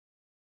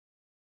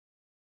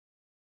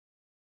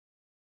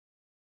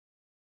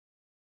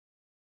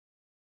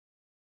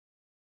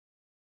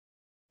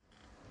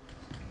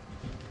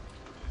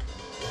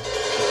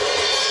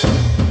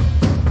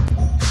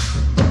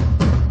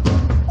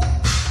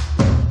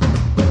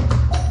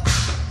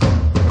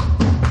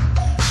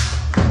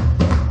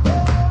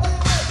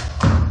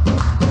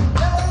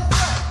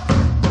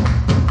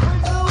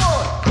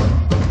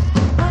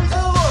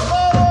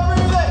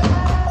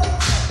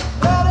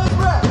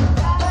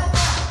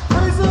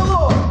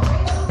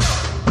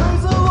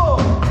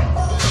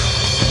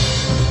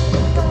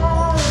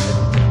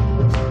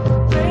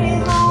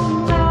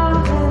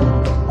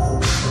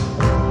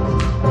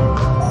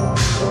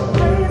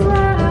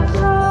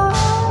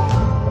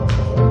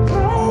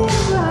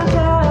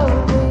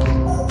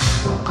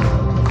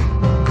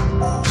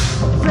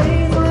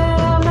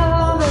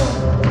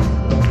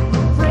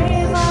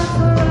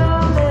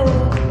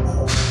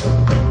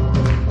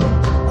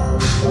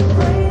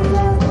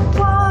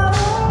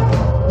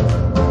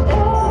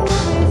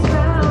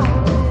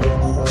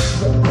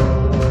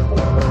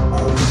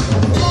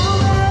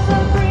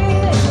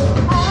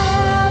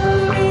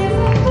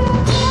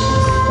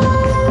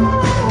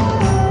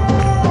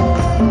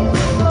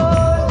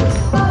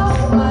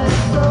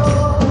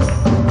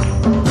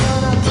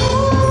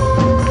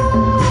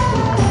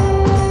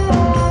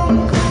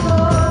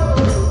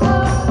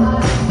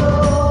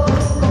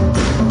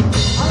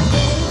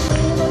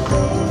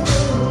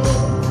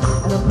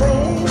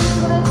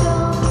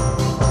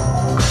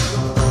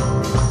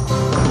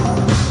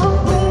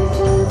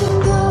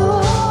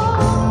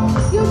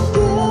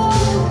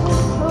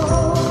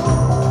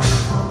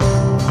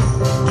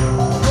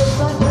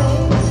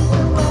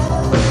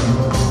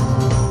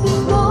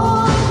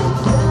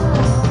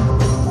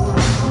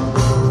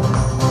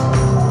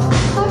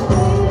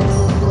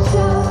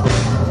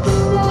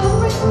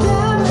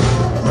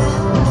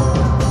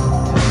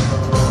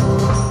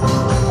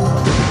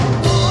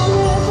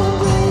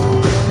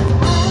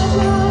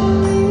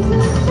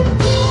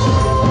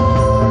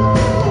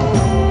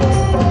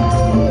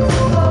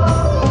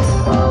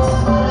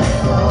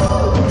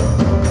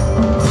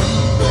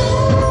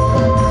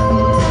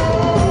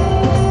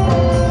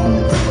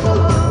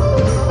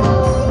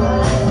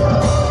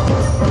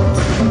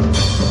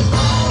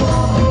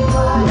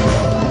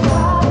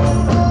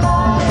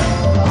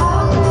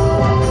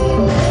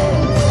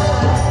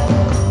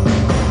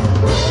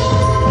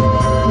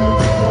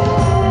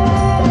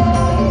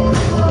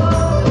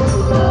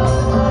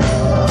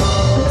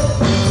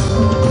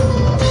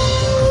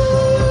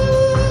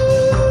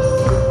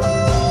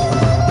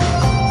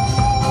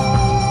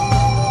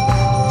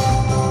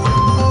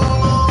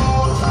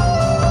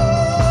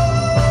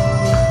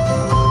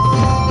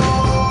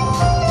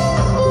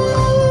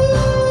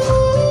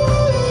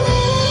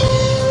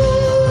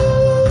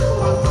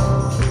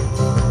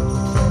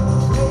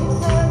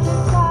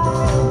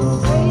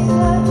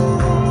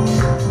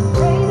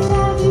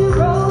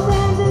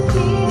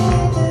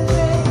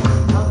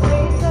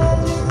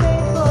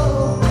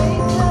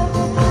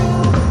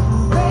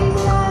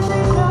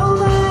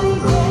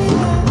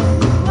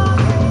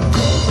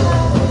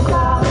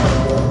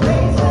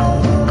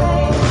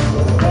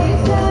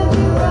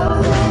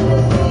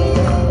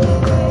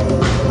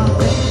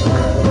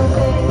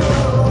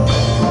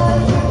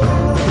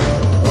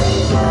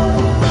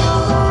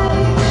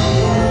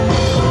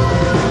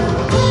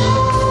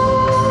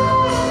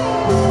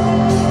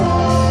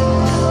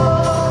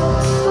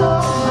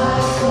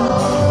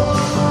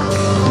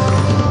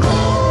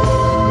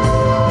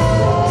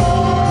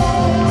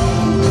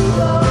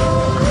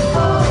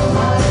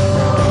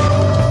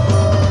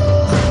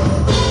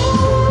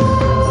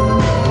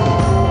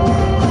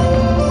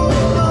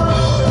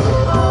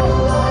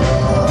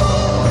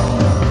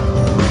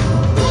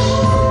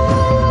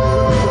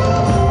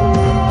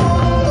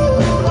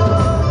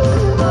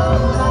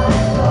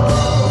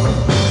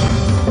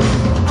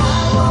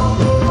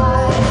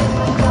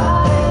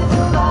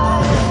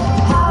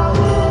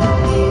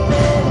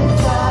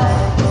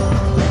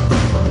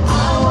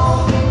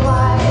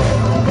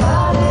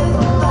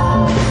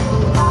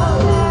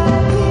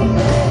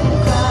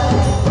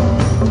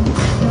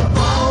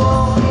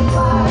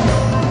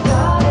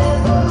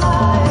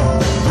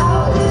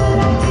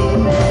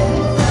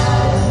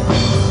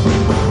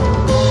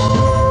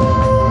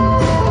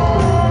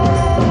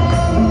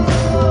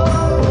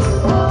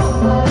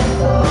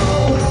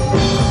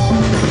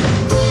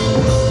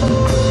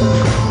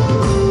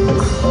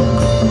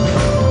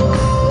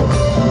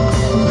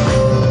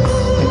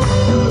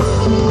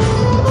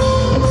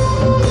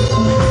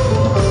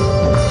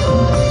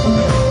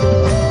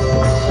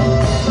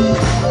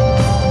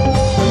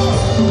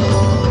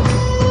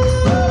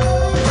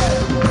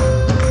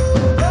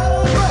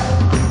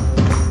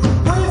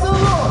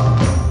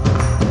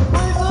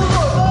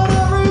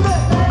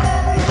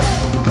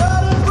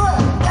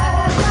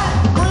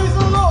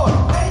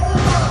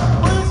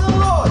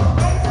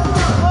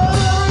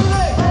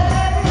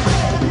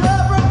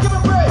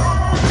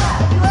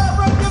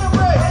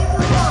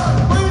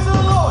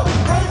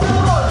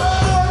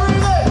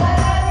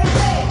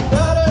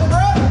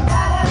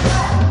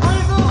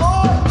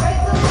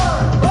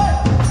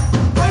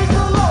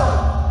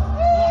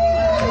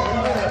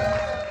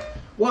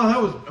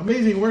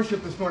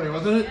worship this morning,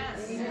 wasn't it?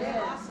 Yes.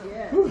 Awesome.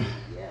 Whew.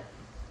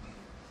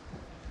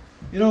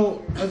 You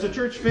know, as a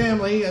church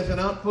family, as an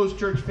Outpost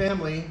church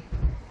family,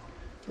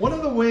 one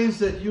of the ways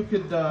that you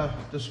could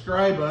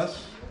describe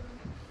us,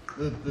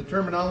 the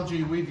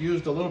terminology we've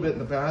used a little bit in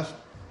the past,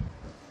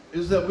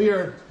 is that we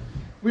are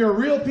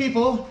real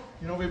people.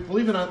 You know, we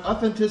believe in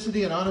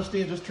authenticity and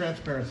honesty and just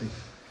transparency.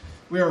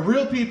 We are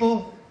real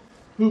people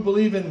who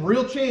believe in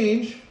real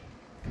change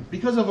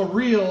because of a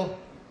real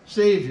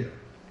Savior.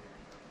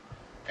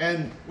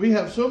 And we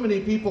have so many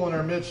people in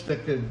our midst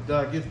that could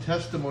give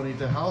testimony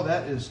to how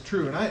that is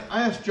true. And I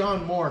asked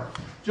John Moore.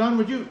 John,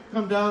 would you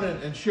come down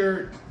and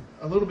share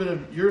a little bit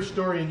of your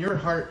story and your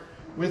heart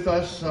with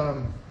us?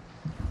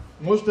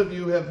 Most of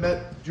you have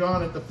met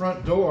John at the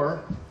front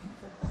door.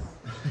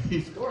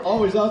 He's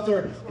always out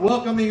there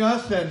welcoming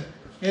us and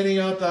handing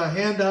out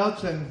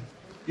handouts and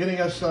getting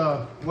us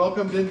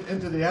welcomed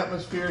into the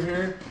atmosphere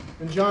here.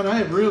 And John, I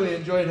have really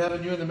enjoyed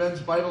having you in the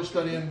men's Bible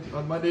study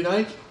on Monday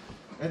nights.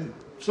 And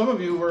some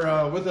of you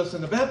were with us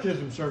in the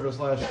baptism service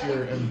last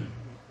year,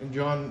 and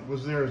John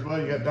was there as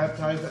well. You got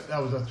baptized.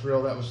 That was a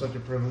thrill. That was such a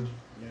privilege.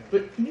 Yeah.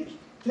 But can you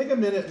take a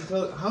minute and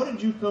tell, how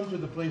did you come to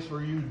the place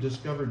where you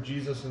discovered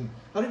Jesus, and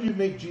how did you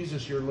make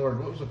Jesus your Lord?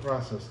 What was the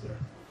process there?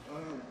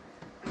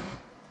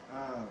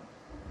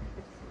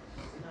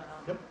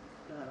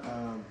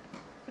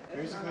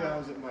 Basically, I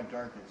was at my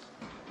darkest,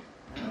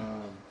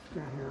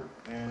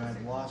 and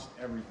I'd lost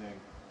everything,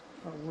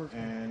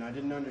 and I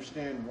didn't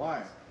understand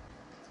why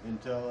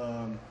until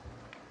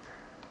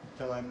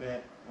I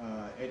met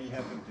Eddie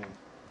Heffington,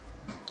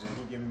 and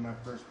he gave me my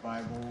first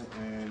Bible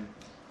and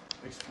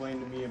explained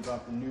to me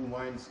about the new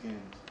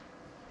wineskins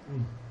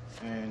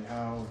and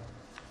how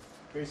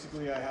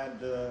basically I had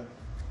to,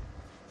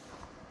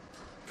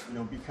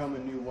 become a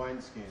new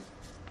wineskin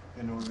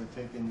in order to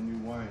take in the new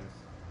wines.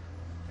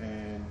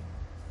 And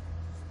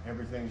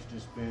everything's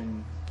just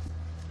been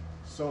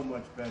so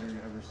much better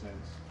ever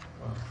since.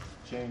 Wow.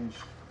 Changed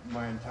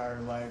my entire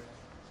life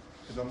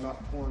because I'm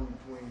not torn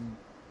between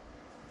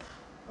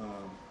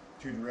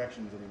two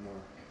directions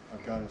anymore.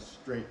 I've got a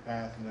straight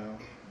path now.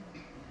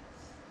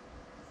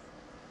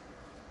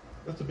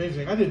 That's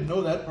amazing. I didn't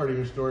know that part of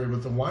your story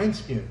with the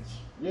wineskins.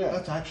 Yeah.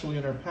 That's actually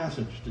in our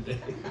passage today.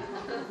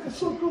 That's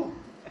so cool.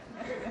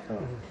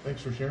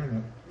 Thanks for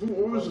sharing that.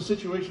 What was the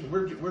situation?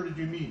 Where did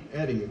you meet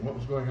Eddie, and what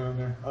was going on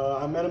there?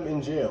 I met him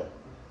in jail.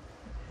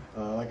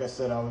 Like I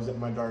said, I was at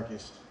my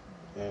darkest,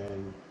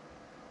 and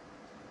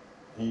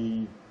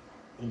he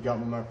got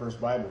me my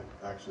first Bible,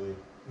 actually.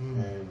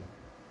 And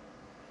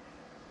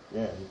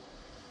yeah,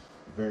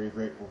 very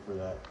grateful for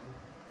that.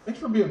 Thanks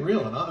for being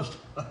real and honest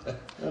about that.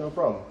 Yeah, no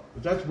problem.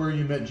 But that's where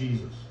you met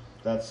Jesus.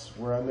 That's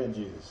where I met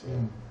Jesus,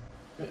 yeah.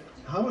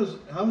 How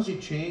has he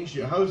changed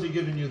you? How has he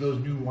given you those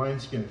new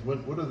wineskins?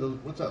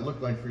 What's that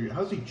look like for you?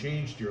 How's he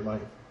changed your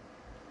life?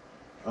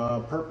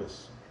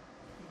 Purpose.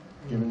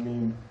 Given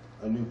me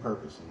a new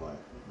purpose in life.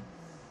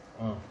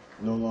 Wow.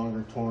 No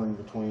longer torn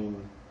between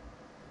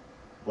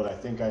what I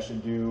think I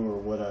should do or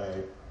what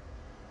I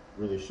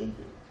really should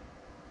do.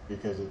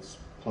 Because it's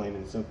plain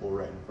and simple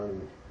right in front of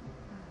me.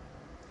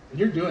 And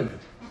you're doing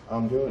it.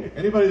 I'm doing it.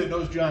 Anybody that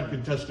knows John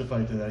can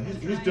testify to that.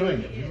 He's doing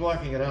it. He's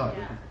walking it out.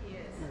 Yeah, he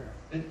is.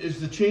 And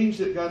is the change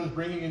that God is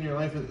bringing in your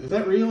life, is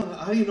that real?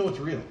 How do you know it's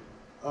real?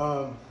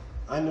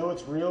 I know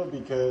it's real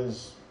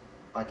because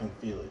I can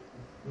feel it.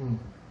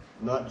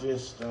 Not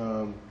just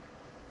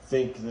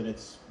think that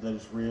it's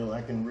real.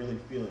 I can really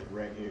feel it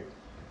right here,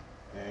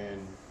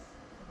 and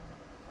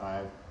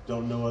I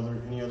don't know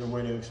any other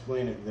way to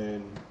explain it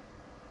than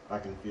I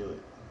can feel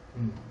it.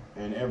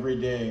 And every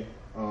day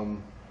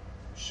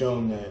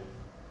shown that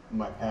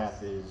my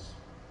path is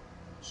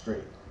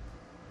straight.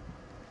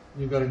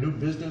 You've got a new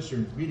business,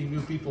 you're meeting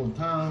new people in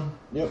town.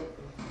 Yep.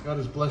 God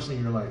is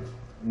blessing your life.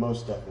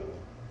 Most definitely.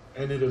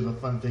 And it is a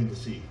fun thing to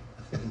see.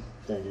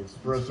 Thank you.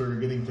 For us that are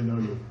getting to know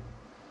you.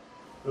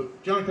 So,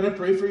 John, can I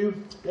pray for you?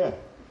 Yeah.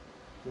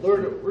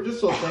 Lord, we're just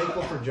so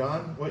thankful for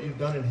John, what you've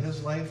done in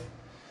his life.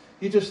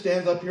 He just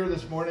stands up here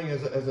this morning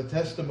as a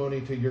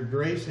testimony to your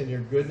grace and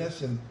your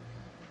goodness. And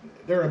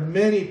there are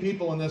many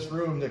people in this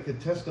room that could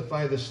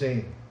testify the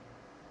same.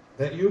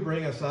 That you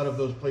bring us out of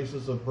those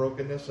places of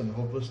brokenness and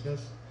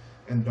hopelessness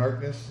and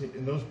darkness,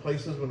 in those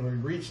places when we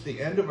reach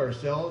the end of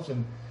ourselves,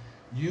 and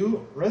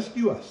you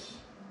rescue us.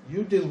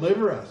 You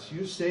deliver us.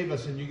 You save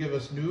us, and you give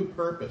us new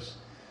purpose.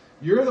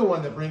 You're the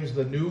one that brings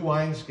the new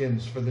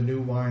wineskins for the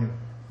new wine.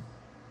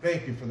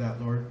 Thank you for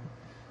that, Lord.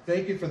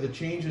 Thank you for the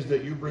changes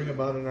that you bring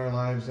about in our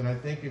lives. And I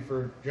thank you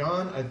for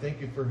John. I thank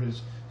you for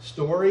his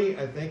story.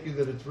 I thank you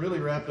that it's really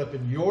wrapped up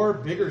in your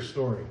bigger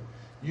story.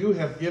 You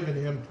have given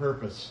him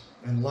purpose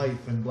and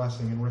life and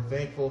blessing. And we're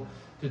thankful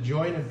to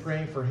join in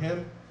praying for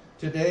him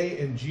today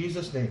in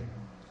Jesus' name.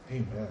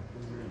 Amen.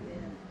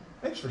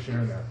 Thanks for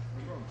sharing that.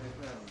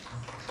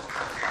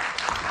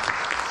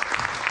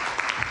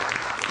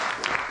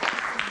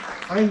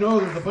 I know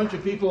there's a bunch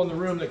of people in the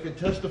room that could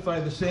testify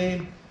the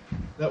same,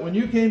 that when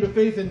you came to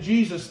faith in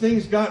Jesus,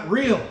 things got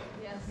real.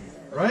 Yes.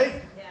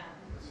 Right? Yeah.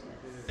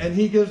 And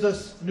he gives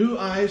us new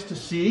eyes to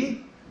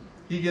see.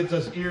 He gives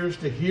us ears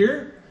to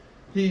hear.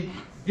 He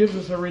gives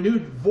us a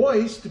renewed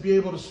voice to be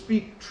able to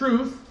speak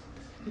truth.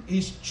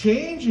 He's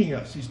changing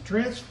us. He's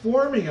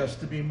transforming us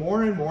to be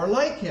more and more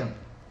like Him.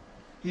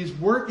 He's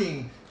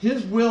working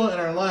His will in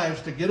our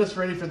lives to get us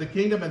ready for the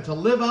kingdom and to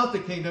live out the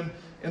kingdom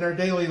in our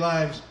daily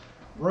lives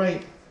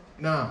right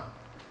now.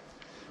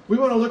 We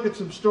want to look at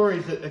some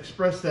stories that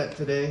express that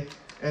today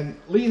and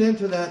lean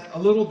into that a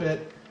little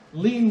bit.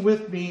 Lean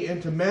with me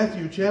into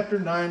Matthew chapter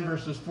 9,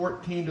 verses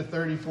 14 to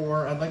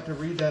 34. I'd like to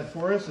read that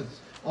for us. It's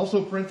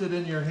also printed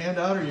in your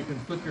handout, or you can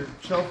flip your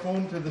cell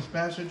phone to this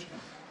passage.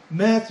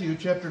 Matthew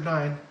chapter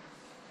 9,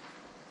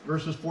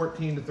 verses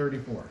 14 to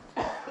 34.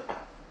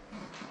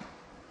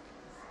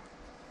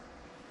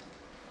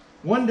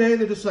 One day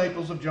the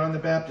disciples of John the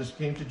Baptist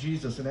came to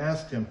Jesus and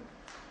asked him,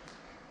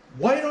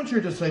 "Why don't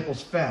your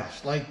disciples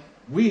fast like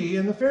we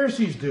and the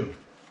Pharisees do?"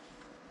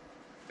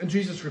 And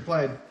Jesus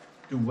replied,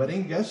 "Do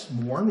wedding guests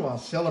mourn while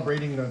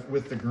celebrating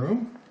with the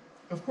groom?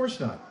 Of course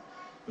not.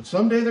 But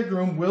someday the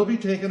groom will be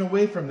taken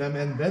away from them,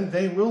 and then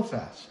they will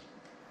fast.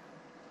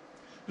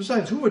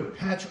 Besides, who would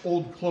patch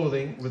old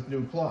clothing with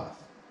new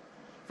cloth?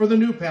 For the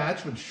new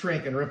patch would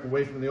shrink and rip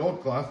away from the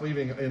old cloth,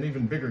 leaving an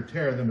even bigger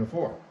tear than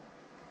before.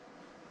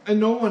 And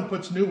no one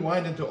puts new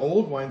wine into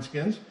old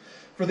wineskins,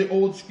 for the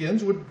old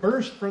skins would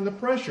burst from the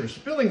pressure,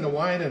 spilling the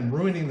wine and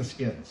ruining the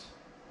skins.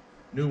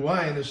 New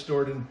wine is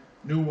stored in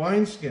new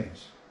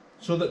wineskins,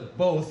 so that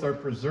both are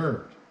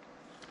preserved."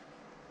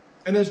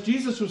 And as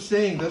Jesus was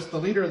saying this, the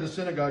leader of the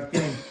synagogue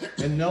came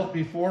and knelt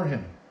before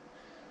him.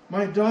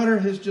 "My daughter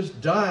has just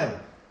died,"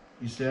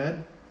 he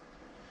said,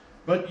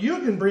 "but you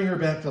can bring her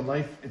back to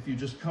life if you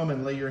just come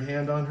and lay your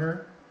hand on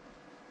her."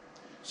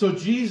 So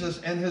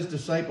Jesus and his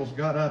disciples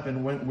got up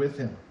and went with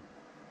him.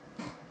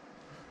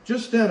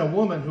 Just then a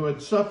woman who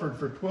had suffered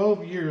for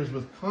 12 years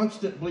with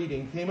constant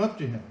bleeding came up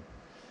to him.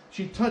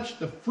 She touched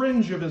the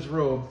fringe of his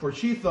robe, for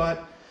she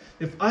thought,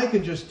 "If I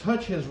can just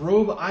touch his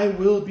robe, I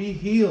will be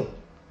healed."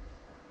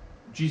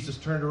 Jesus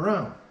turned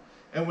around,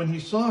 and when he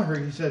saw her,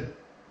 he said,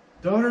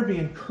 "Daughter, be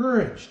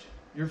encouraged.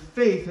 Your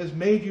faith has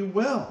made you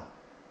well."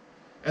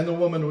 And the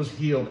woman was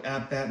healed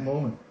at that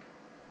moment.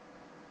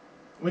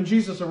 When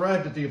Jesus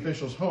arrived at the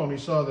official's home, he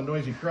saw the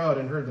noisy crowd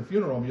and heard the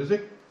funeral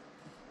music.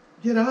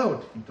 "Get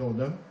out," he told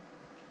them.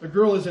 "The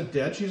girl isn't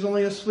dead, she's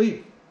only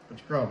asleep." But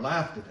the crowd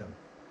laughed at him.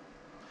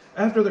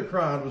 After the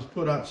crowd was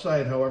put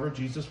outside, however,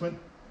 Jesus went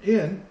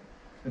in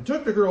and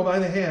took the girl by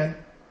the hand,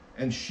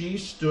 and she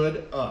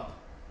stood up.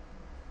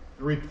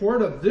 The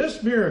report of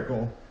this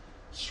miracle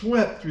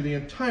swept through the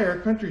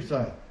entire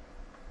countryside.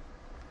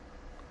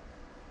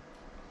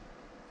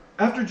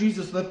 After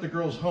Jesus left the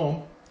girl's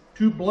home,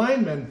 2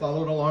 blind men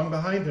followed along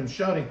behind him,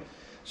 shouting,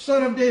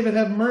 "Son of David,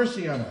 have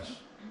mercy on us."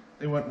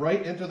 They went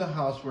right into the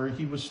house where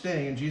he was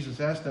staying, and Jesus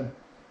asked them,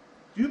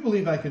 "Do you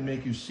believe I can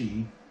make you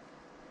see?"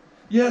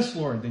 "Yes,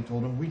 Lord," they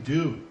told him, "we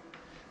do."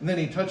 And then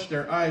he touched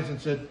their eyes and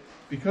said,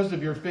 "Because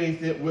of your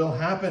faith, it will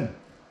happen."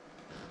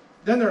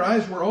 Then their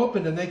eyes were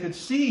opened and they could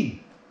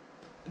see.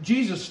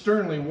 Jesus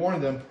sternly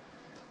warned them,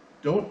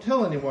 "Don't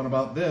tell anyone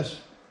about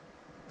this."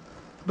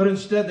 But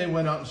instead they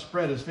went out and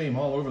spread his fame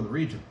all over the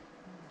region.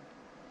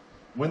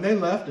 When they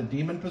left, a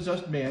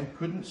demon-possessed man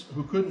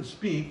who couldn't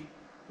speak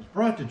was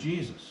brought to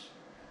Jesus.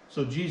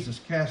 So Jesus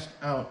cast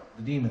out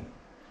the demon,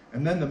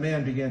 and then the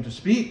man began to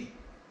speak.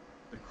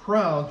 The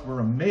crowds were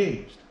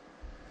amazed.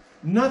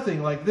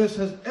 "Nothing like this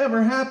has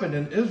ever happened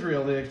in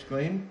Israel," they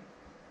exclaimed.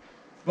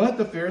 But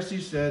the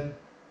Pharisees said,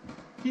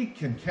 "He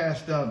can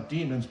cast out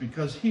demons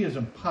because he is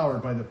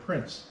empowered by the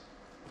prince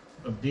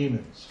of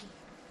demons."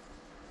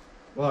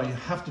 Well, you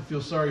have to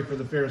feel sorry for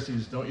the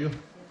Pharisees, don't you?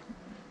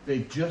 They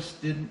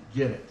just didn't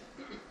get it.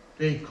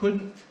 They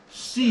couldn't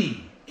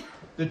see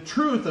the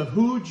truth of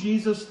who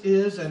Jesus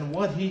is and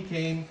what he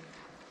came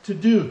to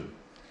do.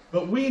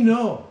 But we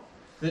know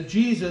that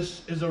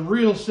Jesus is a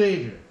real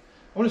Savior.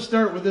 I want to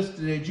start with this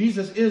today.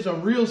 Jesus is a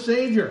real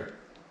Savior.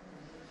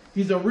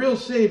 He's a real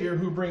Savior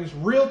who brings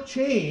real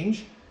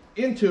change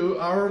into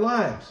our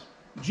lives.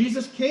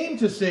 Jesus came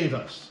to save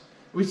us.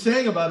 We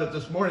sang about it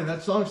this morning.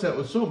 That song set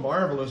was so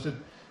marvelous.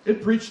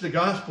 It preached the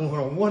gospel in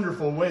a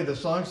wonderful way, the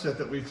song set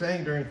that we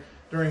sang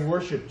during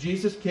worship.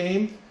 Jesus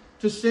came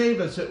to save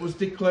us. It was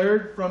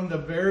declared from the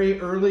very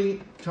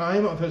early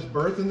time of his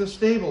birth in the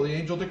stable. The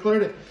angel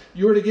declared it.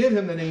 You are to give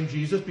him the name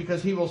Jesus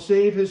because he will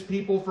save his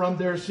people from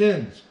their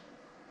sins.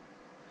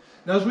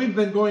 Now, as we've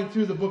been going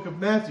through the book of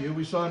Matthew,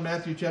 we saw in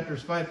Matthew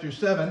chapters 5 through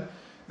 7,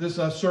 this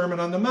Sermon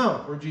on the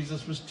Mount, where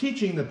Jesus was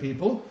teaching the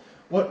people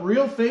what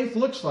real faith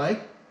looks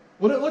like,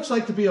 what it looks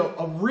like to be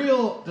a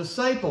real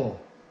disciple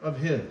of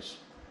his,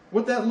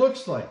 what that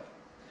looks like.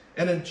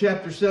 And in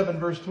chapter 7,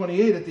 verse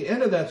 28, at the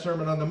end of that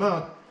Sermon on the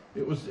Mount,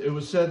 it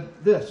was said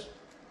this: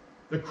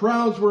 the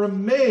crowds were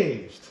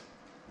amazed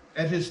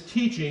at his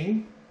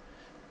teaching,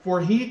 for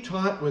he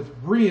taught with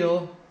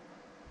real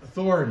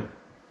authority.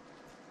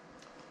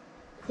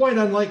 Quite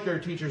unlike their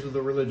teachers of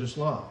the religious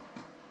law.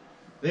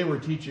 They were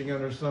teaching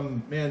under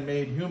some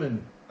man-made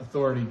human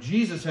authority.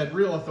 Jesus had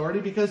real authority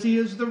because he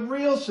is the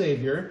real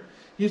Savior.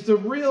 He's the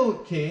real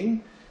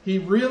King. He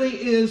really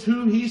is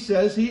who he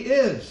says he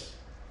is.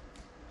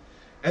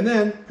 And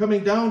then,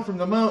 coming down from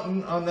the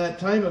mountain on that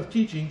time of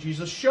teaching,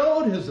 Jesus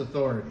showed his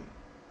authority.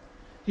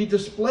 He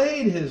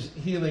displayed his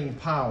healing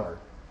power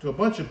to a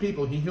bunch of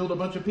people. He healed a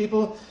bunch of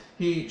people.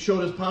 He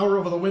showed his power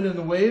over the wind and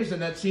the waves,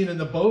 and that scene in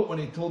the boat when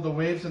he told the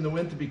waves and the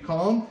wind to be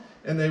calm,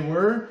 and they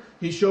were.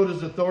 He showed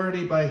his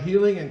authority by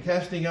healing and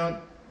casting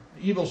out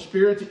evil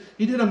spirits.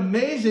 He did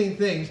amazing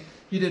things.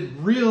 He did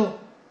real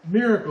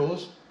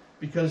miracles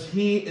because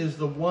he is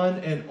the one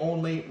and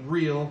only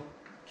real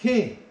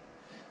king.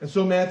 And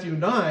so Matthew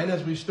 9,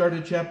 as we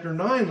started chapter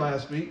 9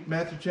 last week,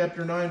 Matthew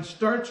chapter 9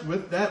 starts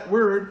with that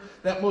word,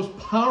 that most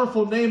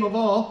powerful name of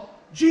all,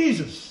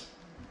 Jesus.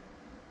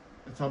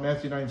 That's how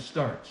Matthew 9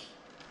 starts.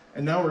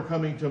 And now we're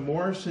coming to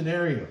more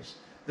scenarios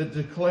that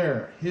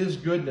declare his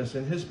goodness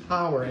and his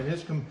power and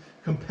his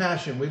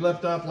compassion. We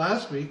left off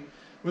last week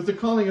with the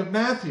calling of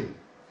Matthew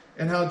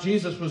and how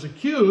Jesus was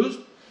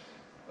accused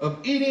of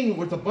eating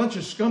with a bunch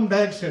of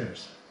scumbag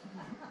sinners.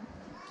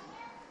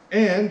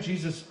 And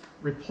Jesus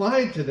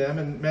replied to them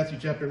in Matthew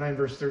chapter 9,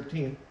 verse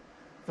 13,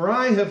 "For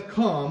I have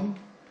come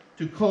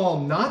to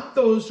call not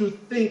those who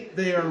think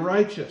they are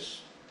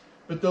righteous,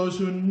 but those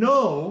who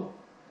know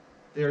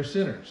they are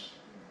sinners."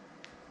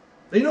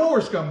 They know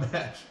we're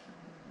scumbags.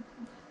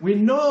 We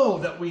know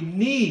that we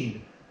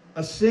need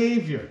a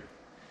Savior.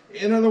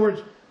 In other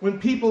words, when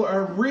people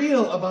are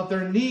real about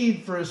their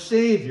need for a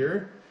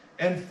Savior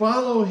and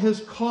follow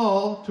his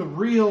call to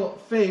real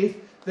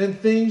faith, then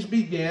things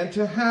begin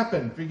to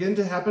happen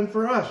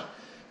for us.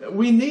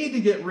 We need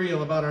to get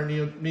real about our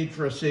need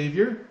for a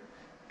Savior.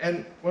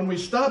 And when we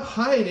stop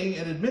hiding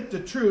and admit the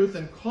truth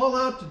and call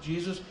out to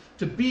Jesus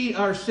to be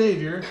our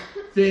Savior,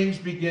 things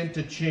begin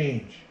to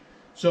change.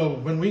 So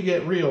when we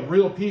get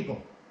real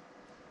people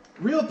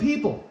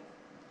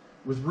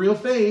with real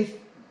faith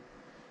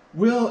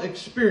will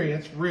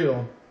experience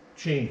real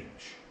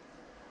change.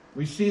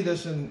 We see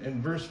this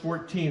in verse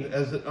 14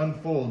 as it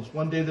unfolds.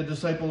 One day the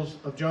disciples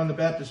of John the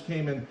Baptist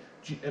came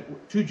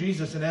to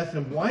Jesus and asked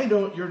him, "Why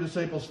don't your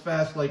disciples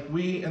fast like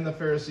we and the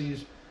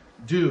Pharisees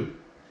do?"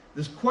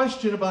 This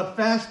question about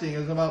fasting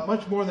is about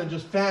much more than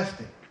just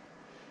fasting.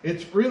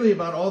 It's really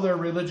about all their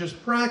religious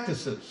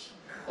practices,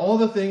 all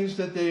the things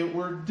that they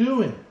were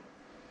doing.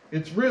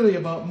 It's really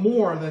about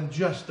more than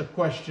just a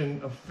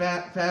question of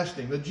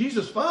fasting. The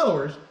Jesus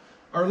followers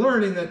are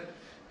learning that,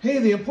 hey,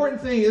 the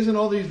important thing isn't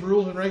all these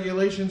rules and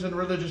regulations and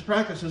religious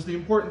practices. The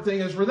important thing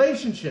is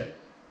relationship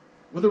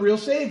with a real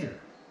Savior.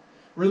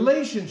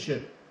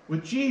 Relationship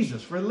with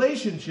Jesus.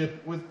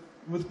 Relationship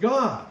with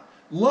God.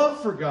 Love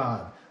for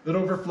God that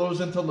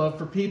overflows into love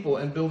for people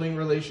and building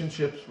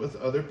relationships with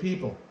other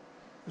people.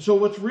 So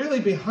what's really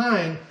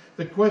behind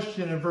the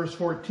question in verse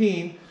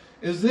 14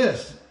 is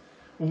this: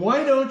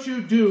 why don't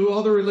you do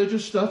all the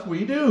religious stuff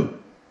we do?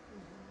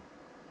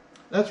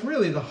 That's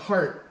really the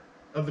heart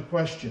of the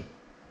question.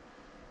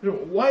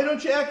 Why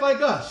don't you act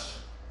like us?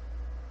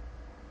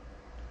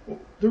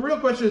 The real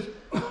question is,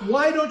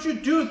 why don't you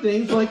do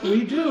things like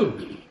we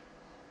do?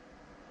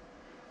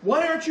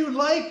 Why aren't you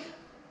like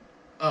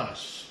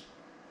us?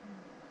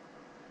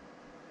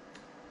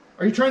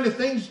 Are you trying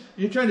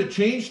to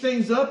change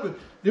things up?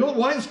 The old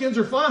wineskins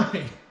are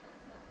fine.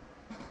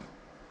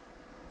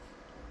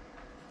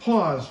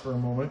 Pause for a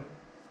moment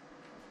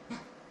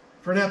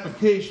for an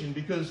application,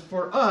 because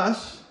for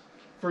us,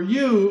 for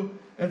you,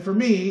 and for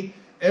me,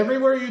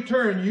 everywhere you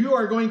turn, you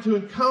are going to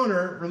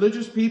encounter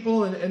religious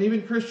people and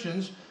even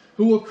Christians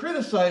who will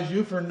criticize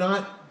you for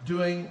not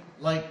doing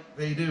like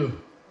they do.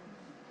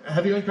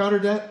 Have you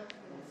encountered that?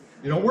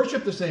 You don't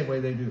worship the same way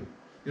they do.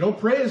 You don't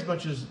pray as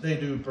much as they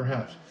do,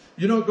 perhaps.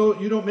 You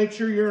don't make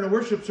sure you're in a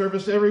worship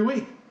service every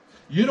week.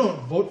 You don't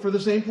vote for the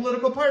same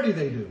political party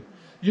they do.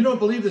 You don't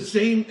believe the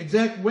same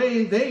exact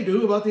way they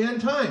do about the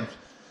end times.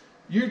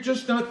 You're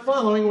just not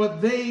following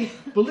what they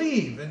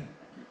believe. And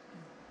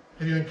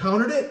have you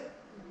encountered it?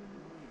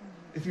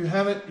 If you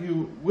haven't,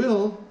 you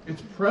will.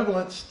 It's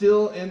prevalent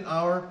still in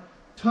our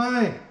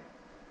time.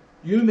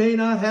 You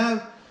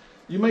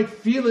might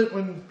feel it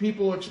when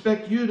people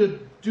expect you to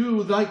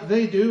do like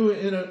they do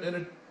in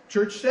a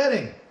church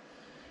setting.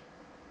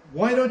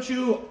 Why don't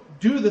you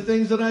do the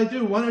things that I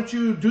do? Why don't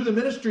you do the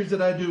ministries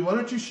that I do? Why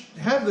don't you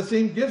have the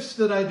same gifts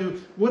that I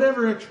do?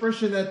 Whatever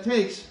expression that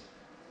takes,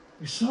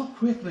 we so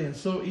quickly and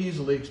so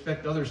easily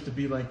expect others to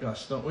be like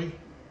us, don't we? Yes.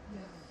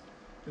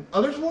 And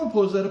others will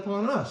impose that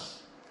upon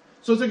us.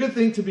 So it's a good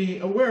thing to be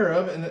aware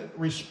of and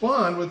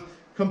respond with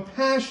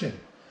compassion,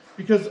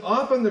 because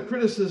often the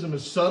criticism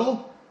is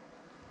subtle.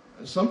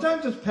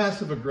 Sometimes it's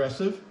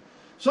passive-aggressive.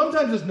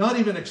 Sometimes it's not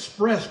even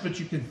expressed, but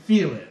you can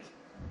feel it.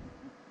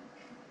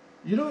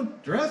 You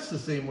don't dress the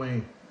same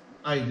way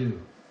I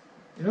do.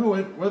 You know,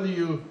 whether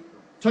you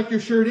tuck your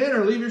shirt in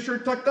or leave your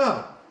shirt tucked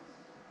out.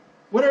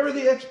 Whatever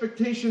the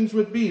expectations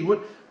would be.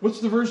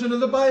 What's the version of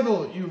the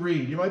Bible you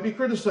read? You might be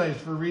criticized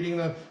for reading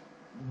the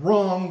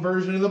wrong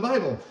version of the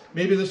Bible.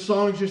 Maybe the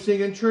songs you sing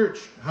in church.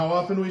 How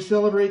often we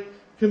celebrate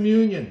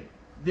communion.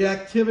 The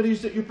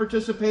activities that you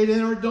participate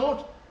in or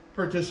don't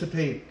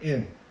participate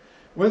in.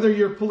 Whether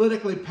you're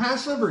politically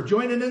passive or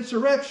join an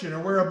insurrection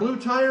or wear a blue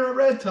tie or a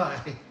red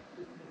tie.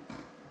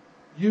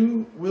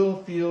 you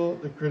will feel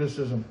the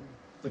criticism.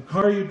 The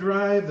car you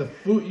drive, the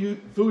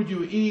food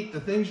you eat,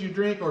 the things you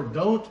drink or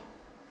don't.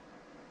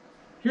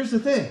 Here's the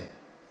thing.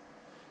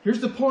 Here's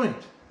the point.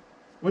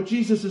 What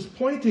Jesus is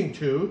pointing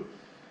to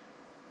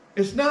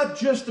is not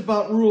just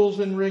about rules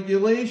and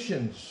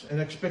regulations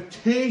and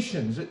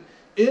expectations. It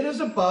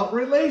is about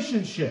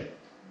relationship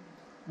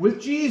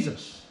with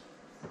Jesus.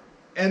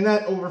 And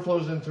that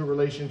overflows into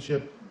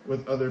relationship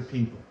with other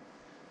people.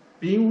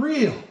 Being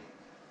real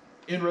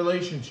in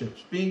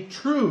relationships. Being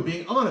true,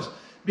 being honest,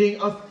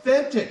 being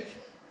authentic.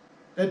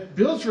 That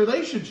builds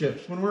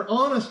relationships when we're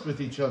honest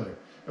with each other.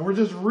 And we're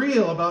just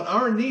real about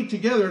our need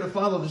together to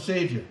follow the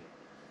Savior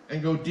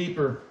and go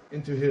deeper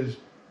into His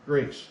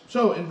grace.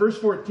 So in verse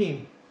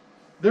 14,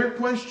 their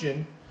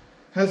question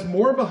has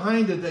more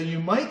behind it than you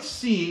might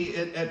see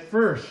it at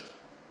first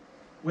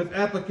with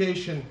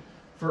application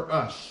for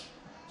us.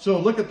 So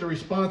look at the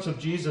response of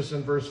Jesus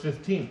in verse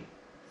 15.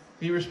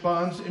 He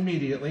responds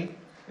immediately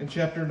in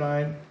chapter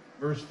 9,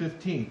 verse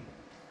 15.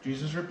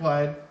 Jesus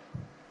replied,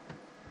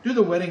 "Do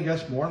the wedding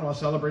guests mourn while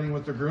celebrating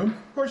with the groom?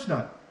 Of course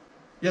not.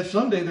 Yet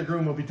someday the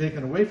groom will be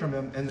taken away from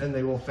him, and then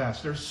they will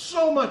fast." There's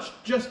so much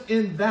just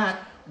in that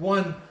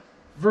one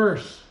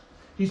verse.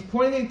 He's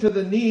pointing to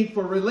the need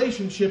for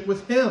relationship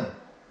with Him.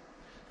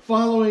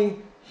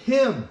 Following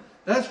Him.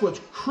 That's what's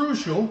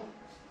crucial.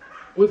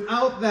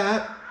 Without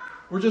that,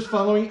 we're just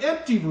following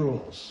empty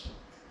rules.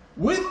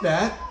 With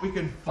that, we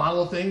can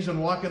follow things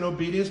and walk in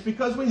obedience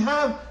because we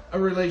have a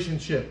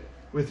relationship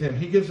with Him.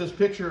 He gives this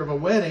picture of a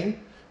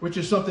wedding, which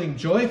is something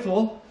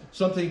joyful,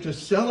 something to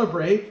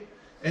celebrate.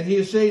 And He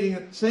is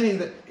saying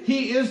that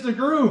He is the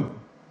groom.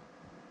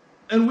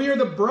 And we are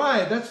the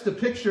bride. That's the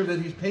picture that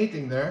He's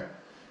painting there.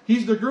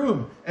 He's the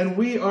groom. And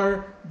we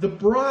are the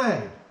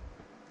bride.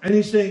 And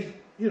He's saying,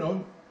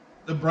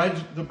 the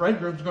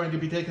bridegroom's going to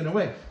be taken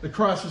away. The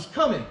cross is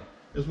coming,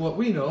 is what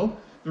we know.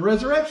 The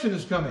resurrection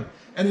is coming.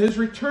 And His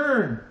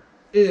return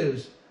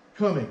is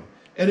coming.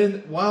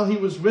 And while He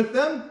was with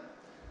them,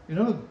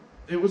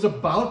 it was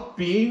about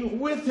being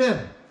with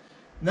Him.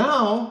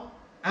 Now,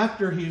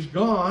 after He's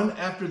gone,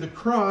 after the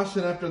cross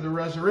and after the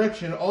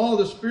resurrection, all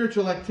the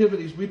spiritual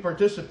activities we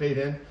participate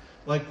in,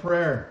 like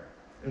prayer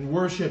and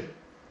worship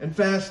and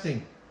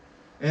fasting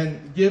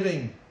and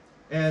giving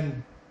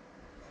and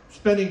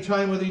spending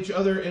time with each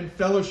other in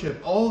fellowship,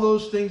 all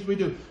those things we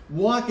do,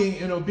 walking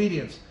in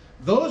obedience,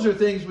 those are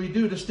things we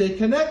do to stay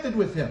connected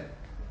with Him.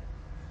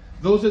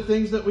 Those are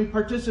things that we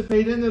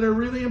participate in that are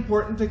really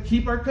important to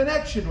keep our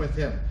connection with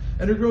Him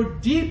and to grow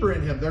deeper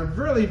in Him. They're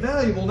really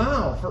valuable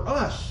now for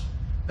us.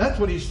 That's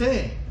what He's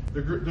saying.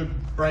 The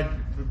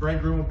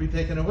bridegroom will be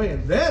taken away.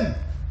 And then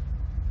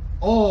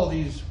all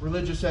these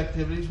religious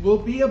activities will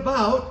be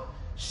about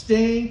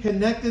staying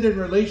connected in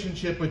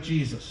relationship with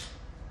Jesus.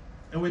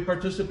 And we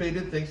participate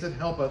in things that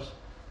help us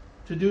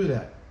to do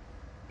that.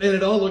 And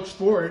it all looks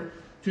forward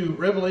to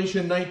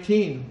Revelation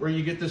 19, where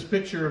you get this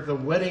picture of the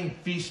wedding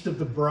feast of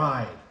the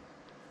bride.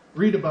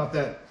 Read about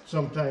that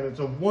sometime. It's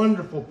a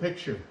wonderful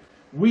picture.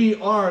 We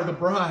are the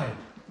bride.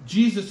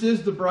 Jesus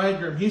is the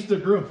bridegroom. He's the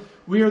groom.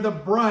 We are the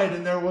bride,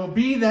 and there will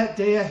be that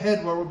day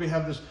ahead where we'll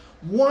have this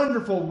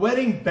wonderful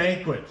wedding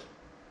banquet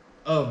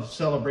of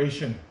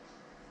celebration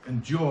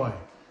and joy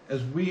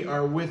as we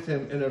are with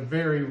Him in a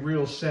very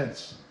real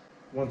sense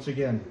once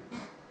again.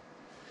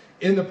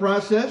 In the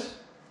process,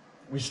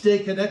 we stay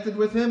connected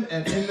with Him,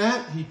 and in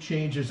that, He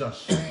changes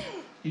us.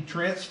 He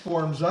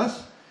transforms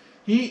us.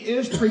 He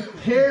is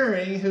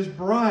preparing His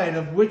bride,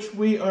 of which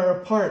we are a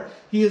part.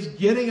 He is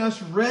getting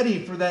us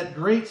ready for that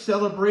great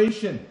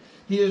celebration.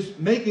 He is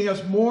making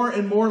us more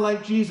and more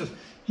like Jesus.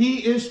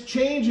 He is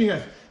changing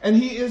us, and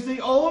He is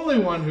the only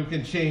one who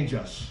can change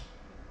us.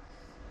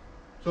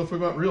 So if we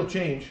want real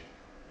change,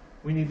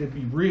 we need to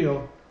be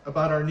real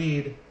about our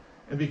need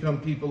and become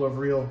people of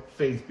real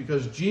faith,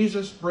 because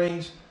Jesus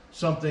brings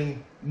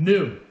something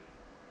new.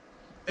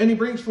 And He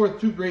brings forth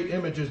two great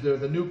images there,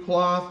 the new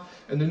cloth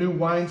and the new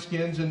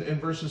wineskins in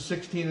verses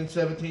 16 and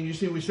 17. You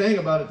see, we sang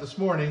about it this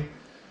morning.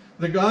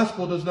 The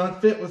gospel does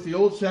not fit with the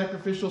old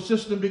sacrificial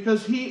system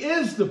because He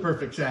is the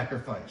perfect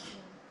sacrifice.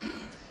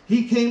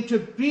 He came to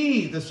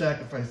be the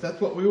sacrifice. That's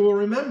what we will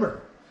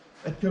remember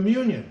at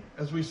communion.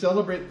 As we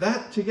celebrate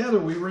that together,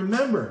 we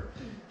remember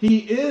He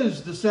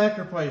is the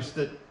sacrifice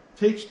that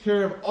takes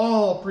care of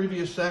all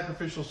previous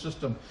sacrificial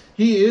system.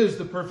 He is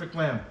the perfect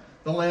Lamb,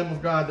 the Lamb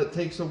of God that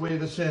takes away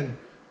the sin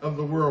of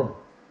the world.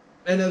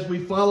 And as we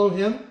follow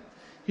Him,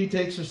 He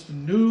takes us to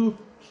new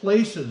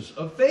places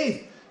of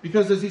faith.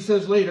 Because as He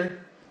says later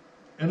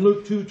in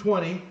Luke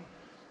 2:20,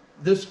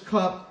 this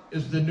cup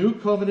is the new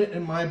covenant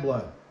in my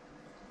blood,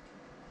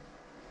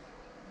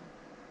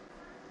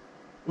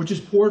 which is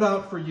poured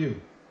out for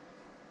you.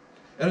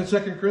 And in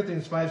 2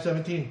 Corinthians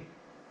 5:17,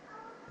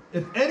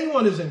 if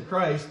anyone is in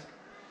Christ,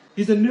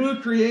 he's a new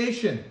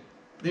creation.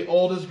 The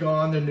old is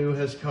gone, the new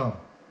has come.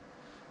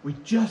 We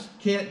just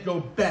can't go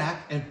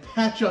back and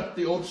patch up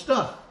the old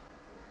stuff.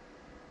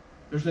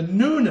 There's a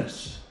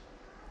newness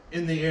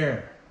in the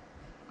air.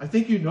 I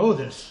think you know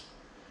this.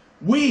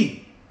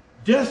 We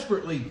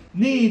desperately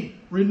need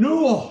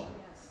renewal.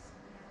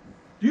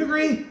 Do you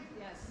agree?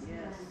 Yes.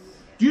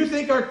 Do you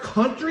think our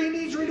country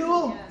needs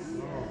renewal? Yes.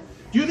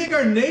 Do you think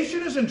our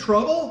nation is in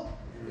trouble?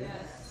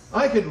 Yes.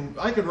 I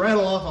could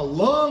rattle off a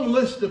long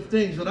list of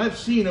things that I've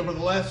seen over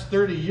the last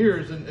 30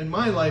 years in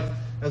my life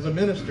as a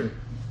minister.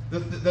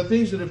 The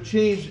things that have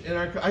changed in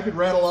I could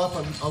rattle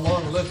off a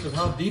long list of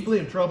how deeply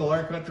in trouble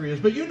our country is.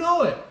 But you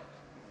know it.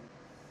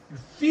 You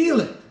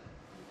feel it.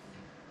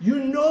 You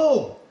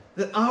know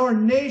that our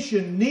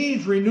nation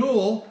needs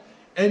renewal,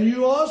 and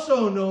you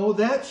also know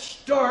that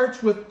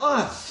starts with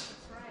us.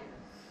 That's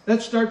right.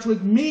 That starts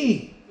with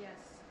me. Yes.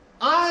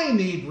 I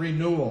need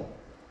renewal.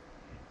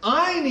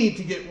 I need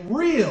to get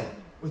real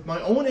with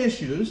my own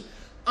issues.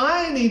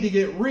 I need to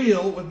get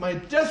real with my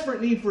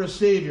desperate need for a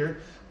Savior.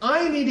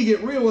 I need to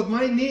get real with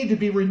my need to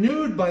be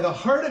renewed by the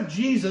heart of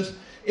Jesus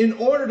in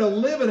order to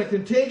live in a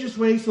contagious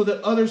way so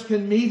that others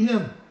can meet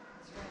Him.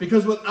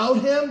 Because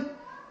without Him,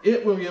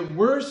 it will get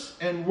worse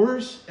and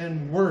worse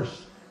and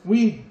worse.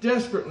 We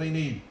desperately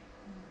need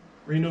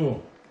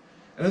renewal.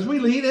 And as we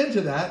lead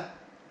into that,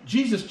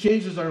 Jesus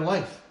changes our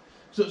life.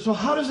 So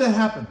how does that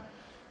happen?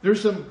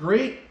 There's some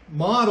great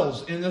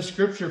models in this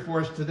scripture for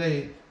us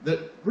today that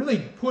really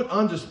put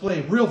on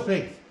display real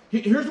faith.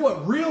 Here's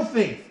what real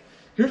faith,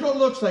 here's what it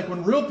looks like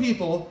when real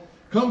people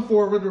come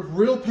forward with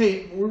real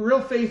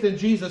faith in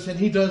Jesus and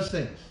He does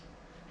things.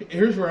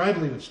 Here's where I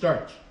believe it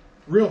starts.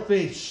 Real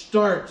faith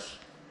starts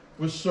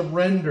with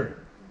surrender.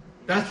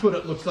 That's what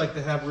it looks like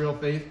to have real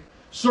faith.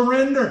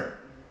 Surrender.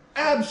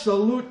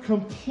 Absolute,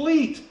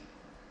 complete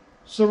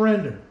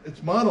surrender.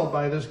 It's modeled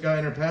by this guy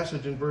in our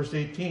passage in verse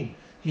 18.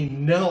 He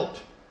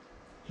knelt.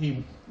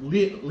 He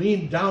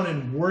leaned down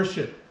in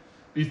worship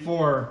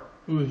before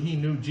who he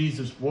knew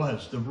Jesus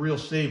was, the real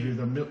Savior,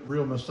 the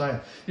real Messiah.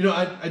 You know,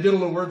 I did a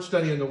little word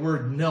study in the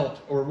word knelt,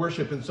 or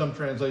worship in some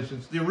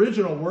translations. The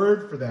original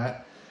word for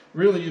that,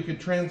 really you could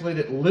translate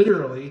it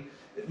literally.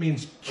 It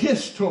means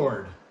kiss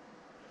toward.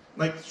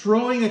 Like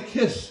throwing a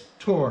kiss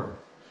toward.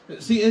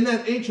 See, in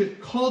that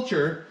ancient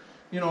culture,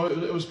 you know,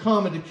 it was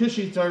common to kiss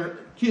each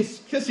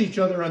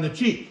other on the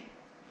cheek.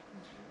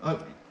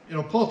 You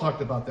know, Paul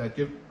talked about that.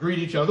 Greet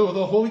each other with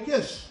a holy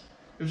kiss.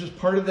 It was just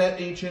part of that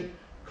ancient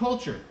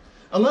culture.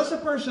 Unless a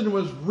person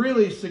was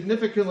really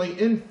significantly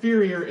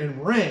inferior in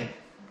rank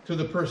to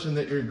the person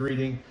that you're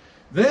greeting,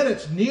 then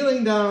it's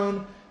kneeling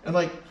down and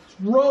like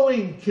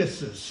throwing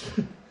kisses.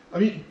 I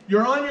mean,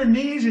 you're on your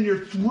knees and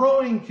you're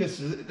throwing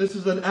kisses. This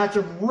is an act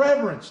of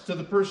reverence to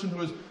the person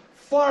who is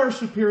far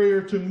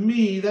superior to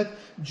me, that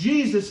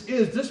Jesus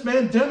is. This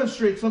man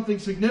demonstrates something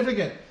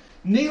significant.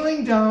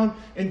 Kneeling down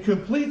in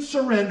complete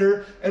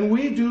surrender, and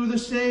we do the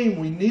same.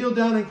 We kneel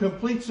down in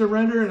complete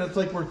surrender, and it's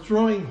like we're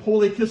throwing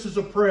holy kisses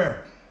of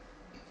prayer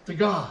to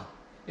God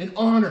in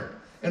honor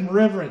and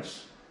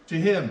reverence to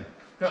Him.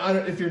 Now,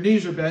 if your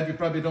knees are bad, you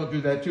probably don't do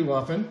that too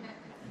often.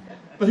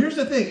 But here's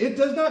the thing. It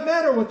does not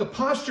matter what the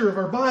posture of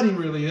our body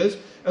really is,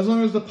 as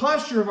long as the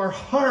posture of our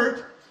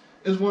heart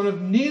is one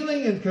of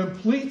kneeling in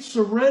complete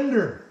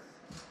surrender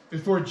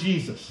before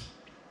Jesus,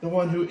 the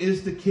one who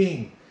is the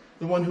King,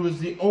 the one who is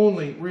the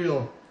only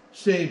real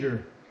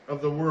Savior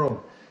of the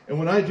world. And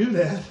when I do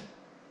that,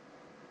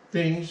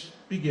 things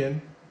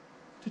begin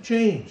to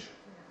change.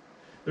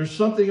 There's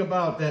something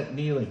about that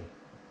kneeling,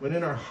 when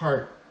in our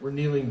heart we're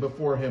kneeling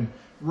before Him,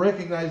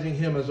 recognizing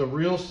Him as a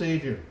real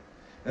Savior.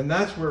 And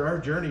that's where our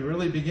journey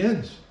really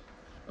begins,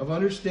 of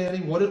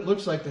understanding what it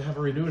looks like to have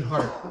a renewed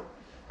heart,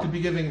 to be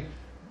giving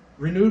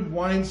renewed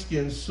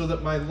wineskins so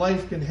that my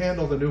life can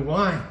handle the new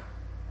wine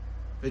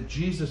that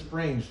Jesus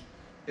brings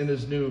in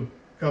His new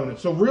covenant.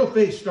 So real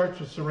faith starts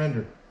with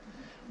surrender.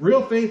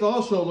 Real faith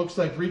also looks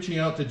like reaching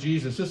out to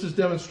Jesus. This is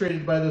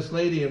demonstrated by this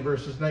lady in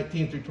verses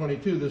 19 through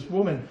 22. This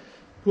woman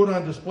put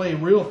on display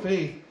real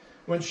faith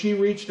when she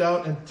reached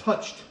out and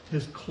touched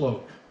His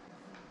cloak.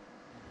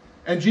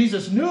 And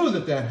Jesus knew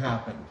that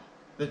happened,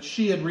 that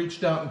she had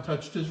reached out and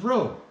touched His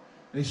robe.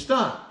 And He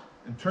stopped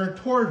and turned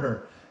toward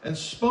her and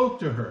spoke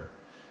to her.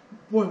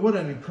 Boy, what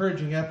an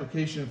encouraging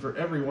application for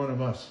every one of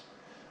us.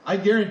 I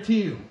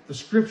guarantee you, the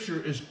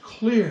Scripture is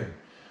clear.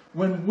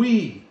 When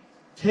we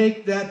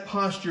take that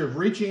posture of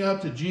reaching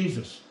out to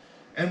Jesus,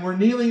 and we're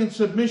kneeling in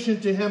submission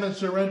to Him and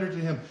surrender to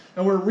Him,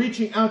 and we're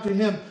reaching out to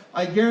Him,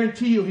 I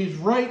guarantee you He's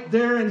right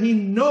there and He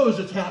knows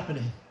it's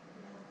happening.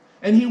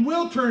 And He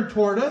will turn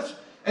toward us,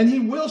 and He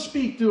will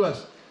speak to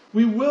us.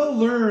 We will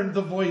learn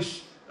the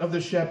voice of the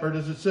shepherd,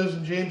 as it says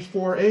in James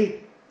 4:8.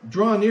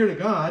 Draw near to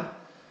God,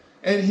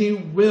 and He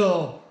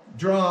will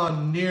draw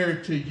near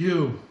to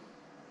you.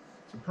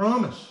 It's a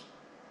promise.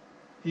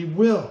 He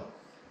will.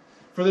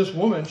 For this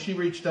woman, she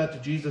reached out to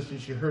Jesus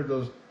and she heard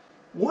those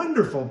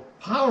wonderful,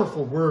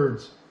 powerful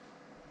words.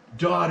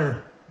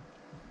 Daughter.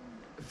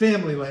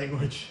 Family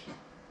language.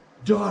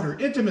 Daughter.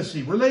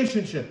 Intimacy.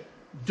 Relationship.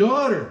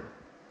 Daughter.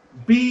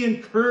 Be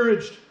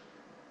encouraged.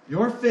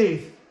 Your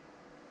faith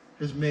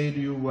has made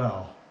you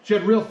well. She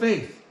had real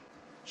faith.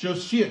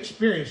 She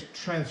experienced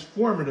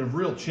transformative,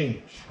 real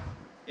change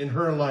in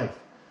her life.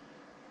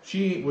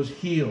 She was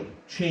healed,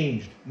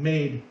 changed,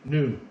 made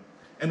new.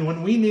 And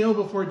when we kneel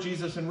before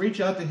Jesus and reach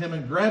out to him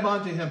and grab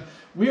onto him,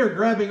 we are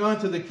grabbing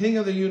onto the King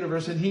of the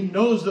universe, and he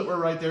knows that we're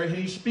right there, and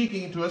he's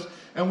speaking to us,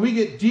 and we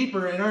get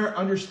deeper in our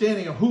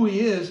understanding of who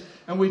he is,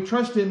 and we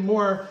trust him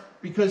more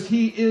because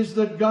he is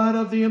the God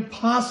of the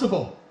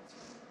impossible.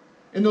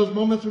 In those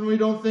moments when we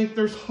don't think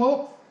there's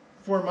hope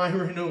for my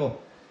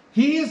renewal,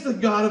 he is the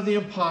God of the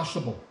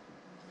impossible.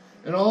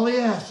 And all he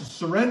asks is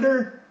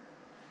surrender,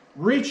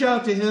 reach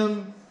out to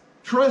him,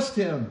 trust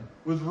him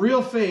with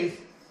real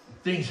faith.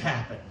 Things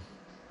happen.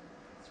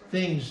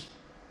 Things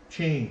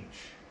change.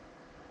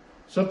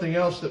 Something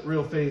else that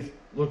real faith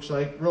looks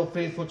like. Real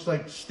faith looks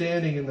like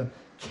standing in the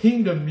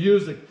kingdom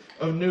music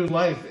of new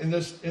life. In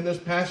this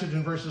passage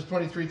in verses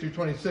 23 through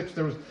 26,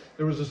 there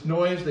was this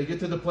noise. They get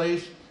to the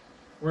place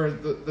where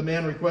the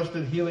man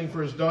requested healing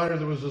for his daughter.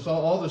 There was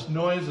all this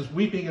noise, this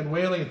weeping and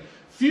wailing, and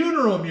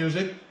funeral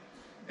music.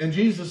 And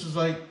Jesus is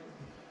like,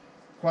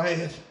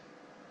 quiet,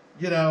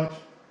 get out.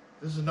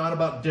 This is not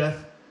about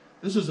death.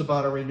 This is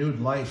about a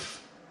renewed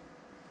life.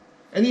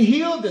 And he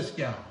healed this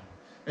gal.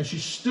 And she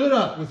stood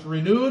up with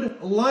renewed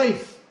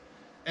life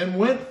and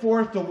went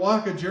forth to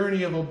walk a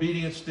journey of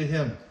obedience to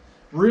him.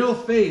 Real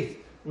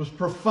faith was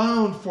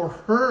profound for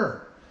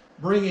her,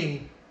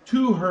 bringing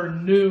to her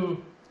new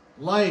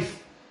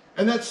life.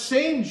 And that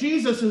same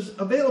Jesus is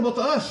available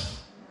to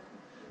us.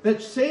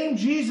 That same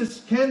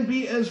Jesus can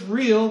be as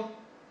real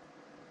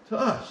to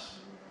us,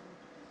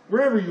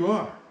 wherever you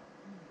are.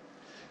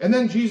 And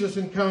then Jesus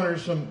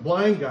encounters some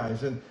blind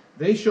guys, and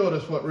they showed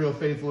us what real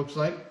faith looks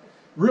like.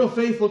 Real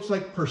faith looks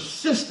like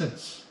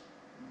persistence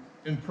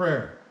in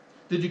prayer.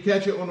 Did you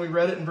catch it when we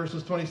read it in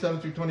verses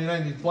 27 through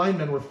 29? These blind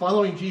men were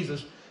following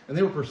Jesus, and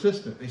they were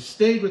persistent. They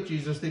stayed with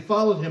Jesus. They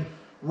followed him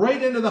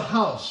right into the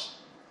house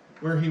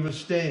where he was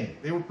staying.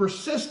 They were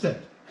persistent.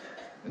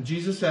 And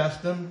Jesus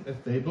asked them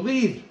if they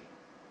believed.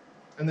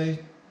 And they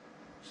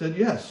said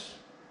yes.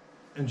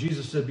 And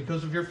Jesus said,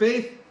 because of your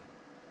faith,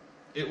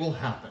 it will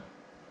happen.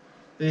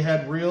 They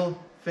had real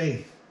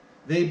faith.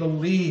 They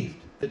believed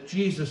that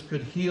Jesus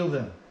could heal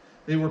them.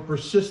 They were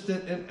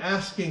persistent in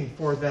asking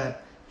for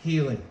that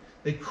healing.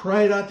 They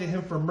cried out to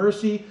him for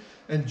mercy,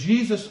 and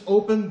Jesus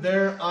opened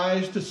their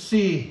eyes to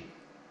see.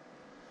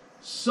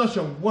 Such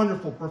a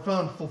wonderful,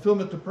 profound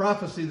fulfillment to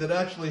prophecy that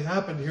actually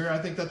happened here. I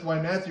think that's why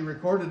Matthew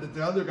recorded it.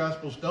 The other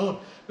Gospels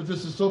don't. But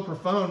this is so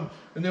profound.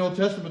 In the Old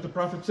Testament, the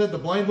prophet said, the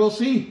blind will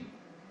see.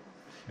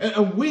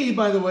 And we,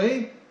 by the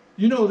way,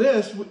 you know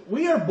this,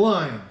 we are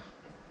blind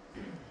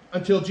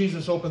until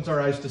Jesus opens our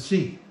eyes to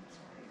see.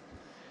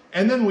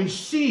 And then we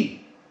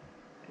see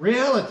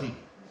reality.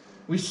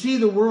 We see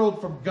the world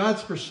from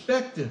God's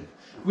perspective.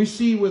 We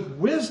see with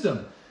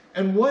wisdom.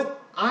 And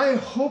what I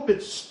hope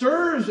it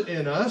stirs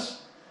in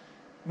us,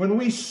 when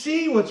we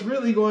see what's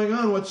really going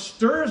on, what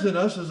stirs in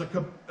us is a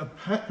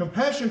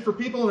compassion for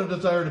people and a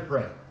desire to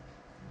pray.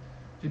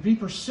 To be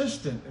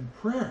persistent in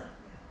prayer.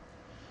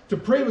 To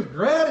pray with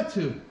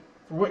gratitude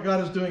for what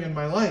God is doing in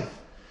my life.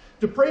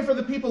 To pray for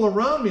the people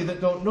around me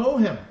that don't know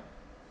him.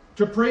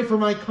 To pray for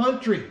my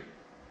country.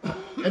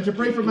 And to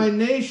pray for my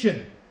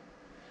nation.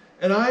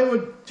 And I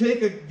would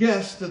take a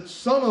guess that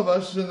some of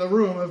us in the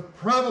room have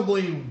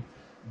probably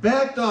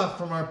backed off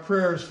from our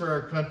prayers for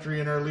our country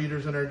and our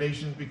leaders and our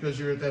nations because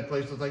you're at that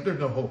place that's like, there's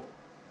no hope.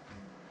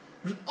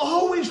 There's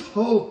always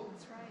hope.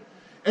 That's right.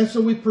 And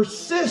so we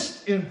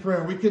persist in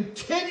prayer. We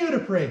continue to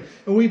pray.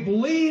 And we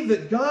believe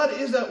that God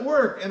is at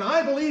work. And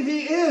I believe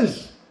he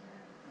is.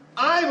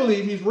 I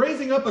believe he's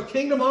raising up a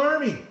kingdom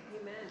army.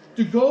 Amen.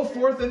 To go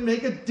forth and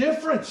make a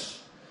difference.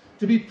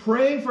 To be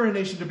praying for our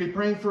nation, to be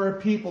praying for our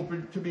people,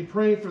 to be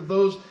praying for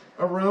those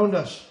around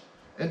us,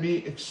 and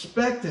be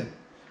expectant,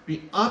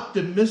 be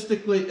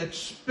optimistically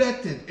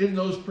expectant in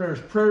those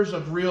prayers, prayers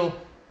of real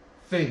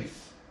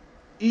faith,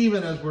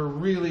 even as we're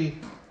really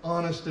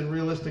honest and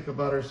realistic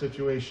about our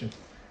situation.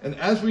 And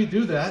as we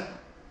do that,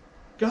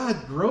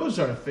 God grows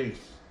our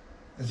faith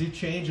as he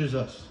changes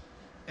us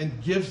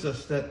and gives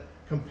us that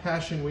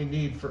compassion we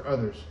need for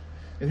others.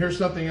 And here's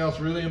something else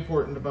really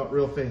important about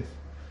real faith.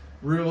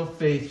 Real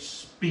faith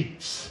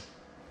speaks.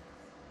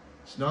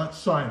 It's not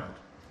silent.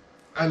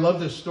 I love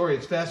this story.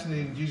 It's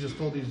fascinating. Jesus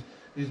told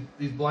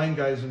these blind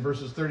guys in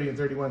verses 30 and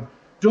 31,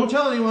 don't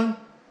tell anyone.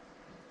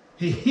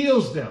 He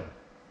heals them.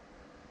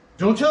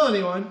 Don't tell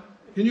anyone.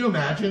 Can you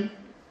imagine?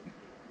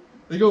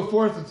 They go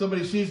forth and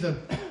somebody sees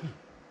them.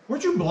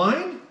 Weren't you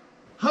blind?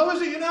 How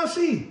is it you now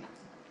see?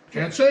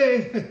 Can't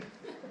say.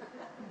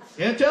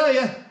 Can't tell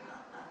you.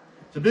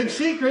 It's a big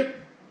secret.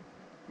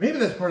 Maybe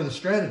that's part of the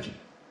strategy.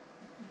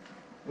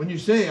 When you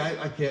say,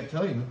 I can't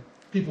tell you,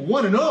 people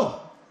want to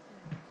know.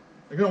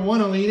 They're going to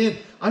want to lean in.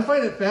 I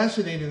find it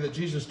fascinating that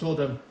Jesus told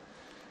them,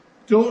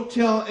 don't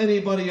tell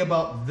anybody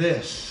about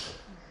this.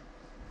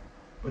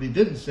 But he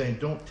didn't say,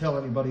 don't tell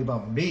anybody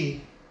about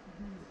me.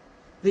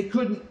 They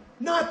couldn't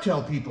not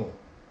tell people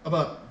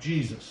about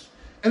Jesus.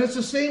 And it's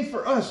the same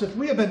for us. If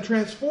we have been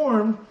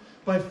transformed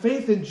by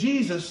faith in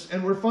Jesus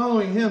and we're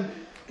following him,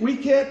 we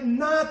can't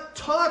not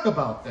talk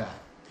about that.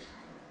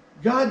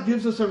 God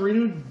gives us a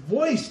renewed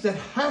voice that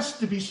has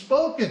to be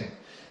spoken.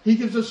 He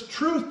gives us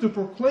truth to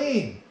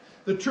proclaim.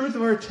 the truth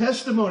of our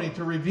testimony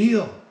to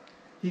reveal.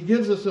 He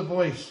gives us a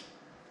voice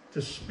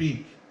to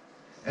speak.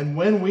 And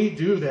when we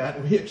do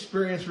that, we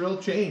experience real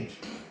change.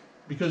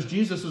 Because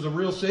Jesus is a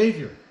real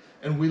Savior.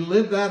 And we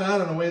live that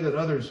out in a way that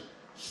others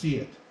see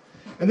it.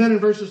 And then in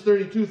verses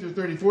 32 through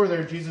 34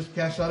 there, Jesus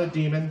cast out a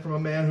demon from a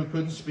man who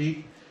couldn't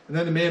speak. And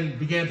then the man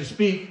began to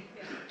speak.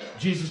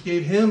 Jesus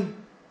gave him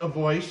a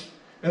voice.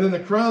 And then the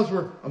crowds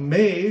were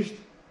amazed.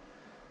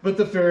 But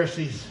the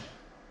Pharisees,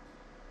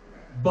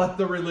 but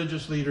the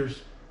religious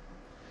leaders,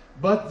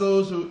 but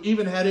those who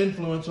even had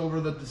influence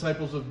over the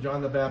disciples of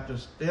John the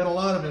Baptist. They had a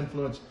lot of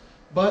influence.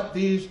 But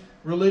these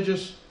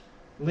religious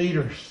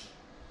leaders,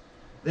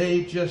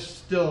 they just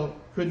still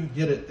couldn't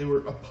get it. They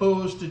were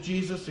opposed to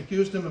Jesus,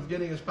 accused him of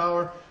getting his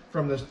power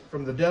from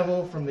the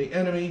devil, from the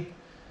enemy.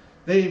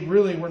 They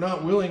really were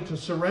not willing to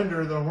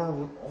surrender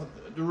the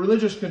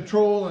religious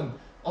control and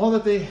all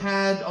that they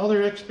had, all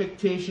their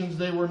expectations.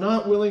 They were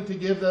not willing to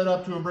give that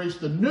up to embrace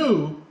the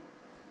new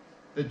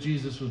that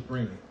Jesus was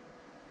bringing.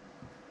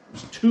 It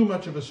was too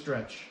much of a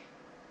stretch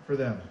for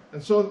them.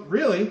 And so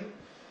really,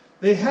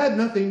 they had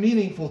nothing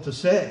meaningful to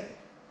say.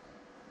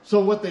 So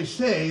what they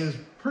say is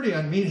pretty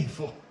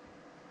unmeaningful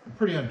and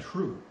pretty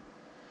untrue.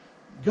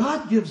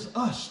 God gives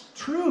us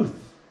truth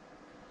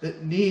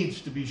that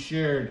needs to be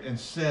shared and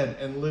said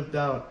and lived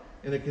out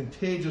in a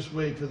contagious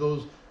way to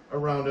those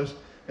around us.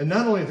 And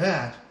not only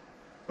that,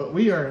 but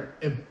we are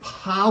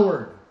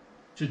empowered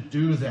to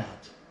do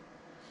that.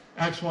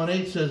 Acts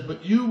 1:8 says,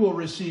 "But you will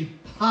receive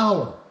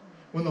power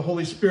when the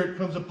Holy Spirit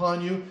comes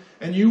upon you,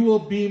 and you will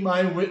be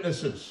my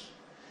witnesses."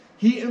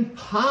 He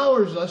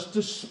empowers us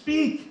to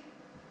speak.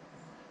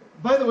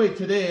 By the way,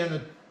 today in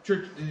the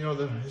church,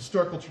 the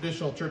historical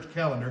traditional church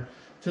calendar,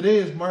 today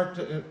is marked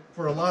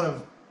for a lot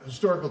of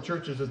historical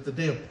churches as the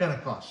day of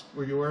Pentecost.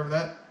 Were you aware of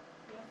that?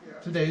 Yeah.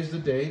 Today is the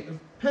day of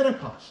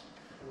Pentecost,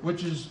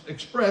 which is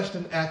expressed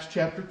in Acts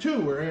chapter 2,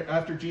 where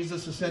after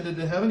Jesus ascended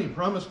to heaven, he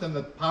promised them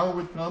that power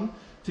would come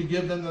to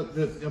give them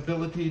the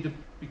ability to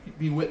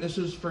be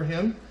witnesses for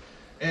him.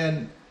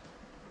 And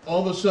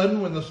all of a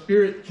sudden, when the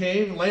Spirit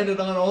came, landed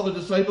on all the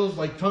disciples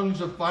like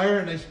tongues of fire,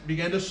 and they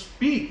began to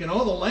speak in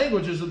all the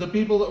languages of the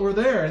people that were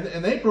there.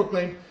 And they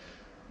proclaimed,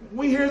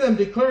 we hear them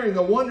declaring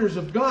the wonders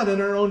of God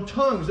in our own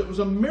tongues. It was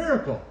a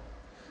miracle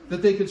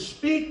that they could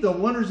speak the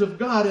wonders of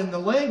God in the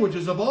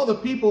languages of all the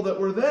people that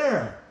were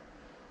there.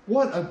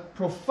 What a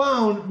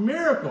profound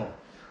miracle.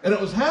 And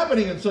it was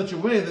happening in such a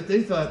way that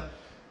they thought,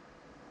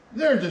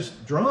 they're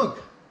just drunk.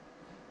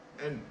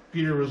 And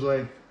Peter was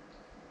like,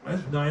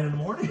 it's 9 in the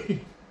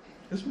morning.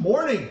 It's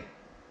morning.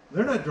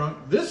 They're not drunk.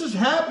 This is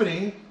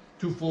happening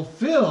to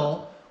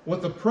fulfill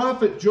what the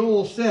prophet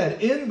Joel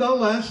said. In the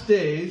last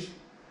days,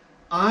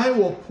 I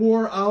will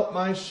pour out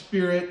my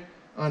Spirit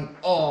on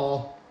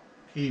all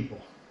people.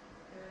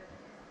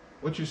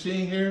 What you're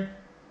seeing here?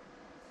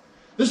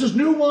 This is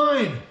new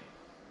wine.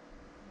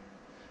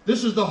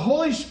 This is the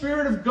Holy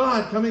Spirit of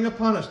God coming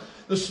upon us.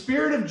 The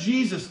Spirit of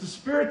Jesus, the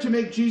Spirit to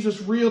make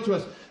Jesus real to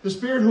us. The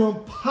Spirit who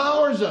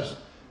empowers us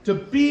to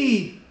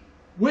be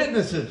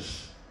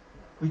witnesses.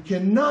 We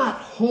cannot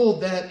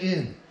hold that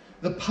in.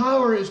 The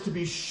power is to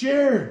be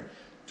shared,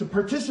 to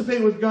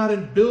participate with God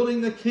in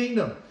building the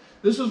kingdom.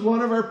 This is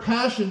one of our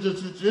passions.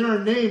 It's in our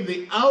name,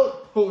 the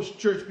Outpost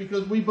Church,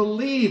 because we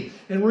believe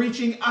in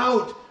reaching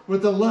out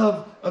with the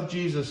love of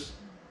Jesus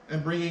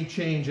and bringing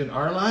change in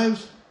our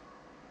lives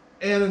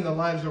and in the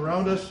lives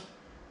around us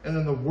and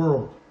in the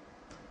world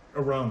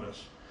around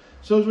us.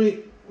 So as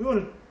we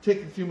want to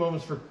take a few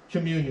moments for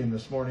communion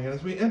this morning. And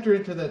as we enter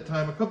into that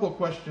time, a couple of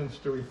questions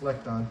to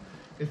reflect on.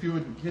 If you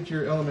would get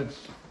your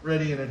elements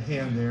ready and at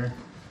hand there.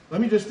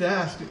 Let me just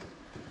ask,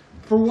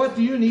 for what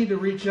do you need to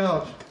reach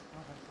out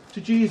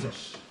to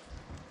Jesus?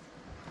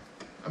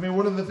 I mean,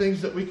 one of the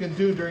things that we can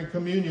do during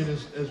communion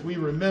as we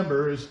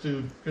remember is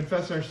to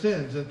confess our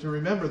sins and to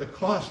remember the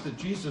cost that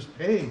Jesus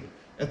paid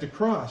at the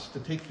cross to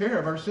take care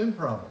of our sin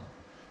problem,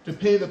 to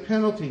pay the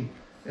penalty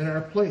in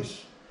our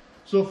place.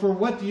 So for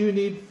what do you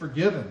need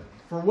forgiven?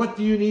 For what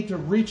do you need to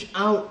reach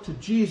out to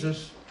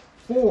Jesus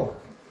for?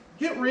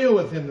 Get real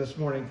with him this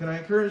morning. Can I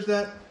encourage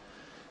that?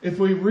 If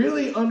we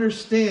really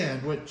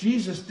understand what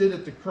Jesus did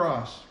at the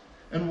cross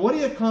and what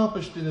he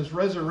accomplished in his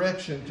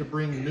resurrection to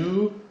bring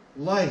new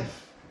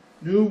life,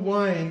 new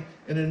wine,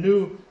 and a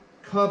new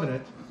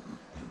covenant,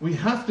 we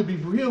have to be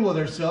real with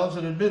ourselves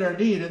and admit our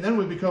need, and then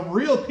we become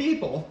real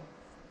people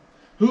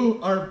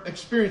who are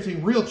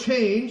experiencing real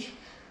change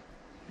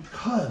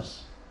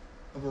because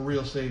of a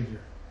real Savior.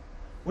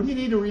 What do you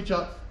need to reach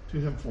out to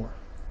him for?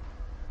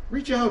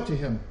 Reach out to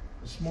him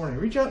this morning.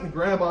 Reach out and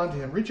grab onto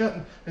him. Reach out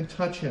and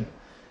touch him.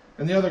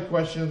 And the other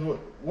question is,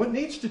 what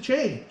needs to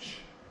change?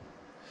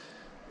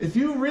 If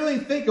you really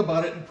think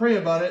about it and pray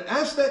about it,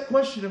 ask that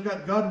question of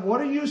God. God,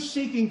 what are you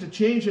seeking to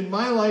change in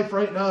my life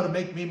right now to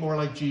make me more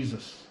like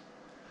Jesus?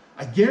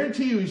 I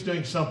guarantee you he's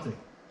doing something.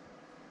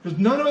 Because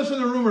none of us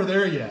in the room are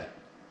there yet.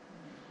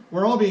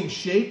 We're all being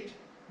shaped,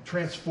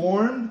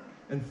 transformed,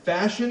 and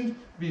fashioned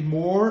to be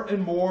more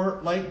and more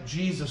like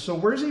Jesus. So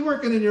where's he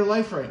working in your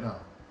life right now?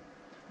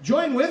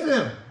 Join with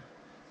him.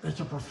 It's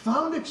a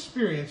profound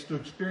experience to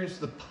experience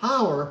the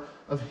power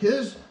of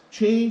His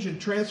change and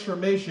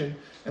transformation.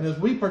 And as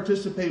we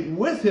participate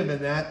with Him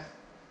in that,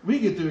 we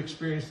get to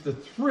experience the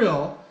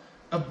thrill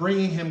of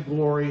bringing Him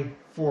glory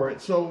for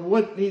it. So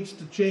what needs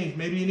to change?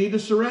 Maybe you need to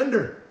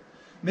surrender.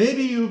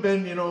 Maybe you've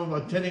been,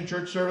 attending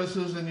church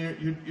services and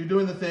you're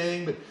doing the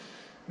thing, but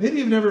maybe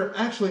you've never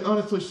actually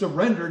honestly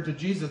surrendered to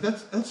Jesus.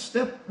 That's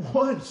step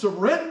one.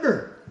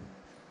 Surrender.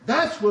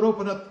 That's what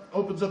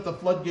opens up the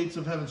floodgates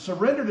of heaven.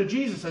 Surrender to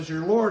Jesus as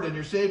your Lord and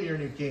your Savior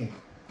and your King.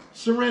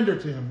 Surrender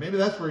to Him. Maybe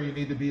that's where you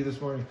need to be this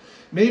morning.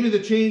 Maybe the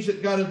change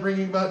that God is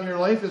bringing about in your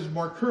life is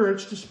more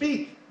courage to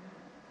speak.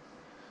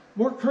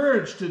 More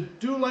courage to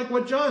do like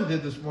what John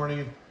did this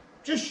morning and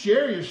just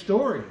share your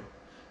story.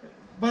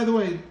 By the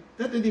way,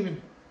 he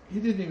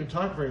didn't even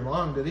talk very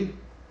long, did he?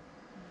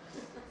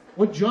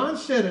 What John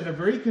said in a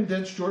very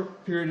condensed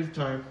short period of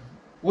time,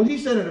 what he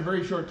said in a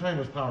very short time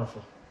was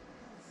powerful.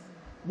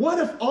 What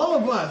if all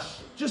of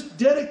us just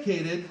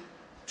dedicated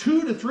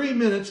 2 to 3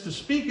 minutes to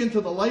speak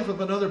into the life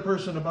of another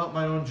person about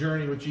my own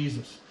journey with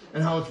Jesus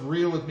and how it's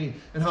real with me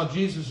and how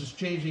Jesus is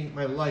changing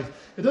my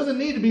life? It doesn't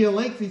need to be a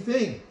lengthy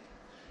thing.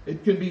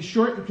 It can be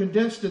short and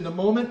condensed in the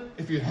moment.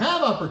 If you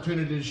have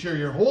opportunity to share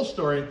your whole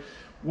story,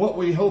 what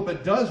we hope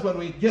it does when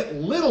we get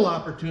little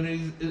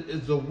opportunities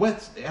is the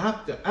whets the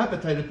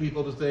appetite of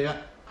people to say,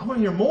 I want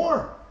to hear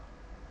more.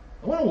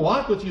 I want to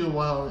walk with you a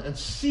while and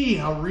see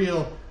how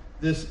real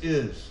this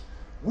is.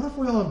 What if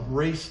we all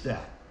embraced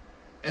that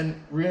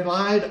and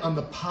relied on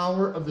the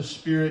power of the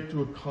Spirit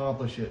to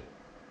accomplish it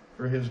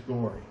for His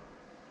glory?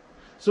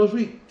 So as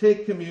we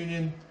take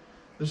communion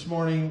this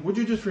morning, would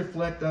you just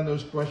reflect on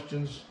those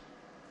questions?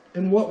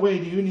 In what way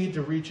do you need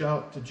to reach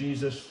out to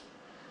Jesus?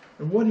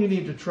 And what do you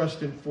need to trust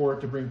Him for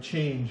to bring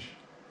change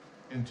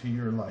into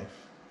your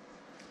life?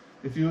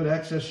 If you would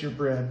access your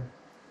bread,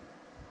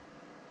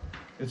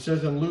 it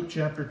says in Luke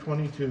chapter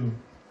 22,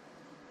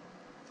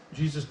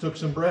 Jesus took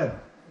some bread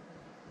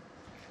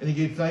and He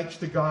gave thanks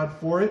to God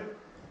for it.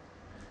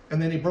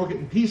 And then He broke it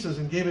in pieces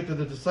and gave it to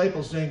the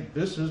disciples, saying,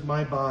 "This is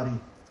my body,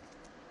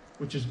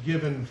 which is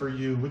given for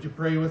you." Would you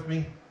pray with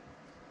me?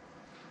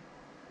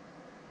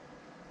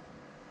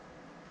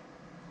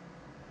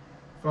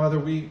 Father,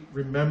 we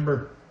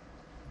remember,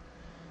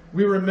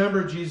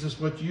 Jesus,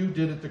 what you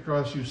did at the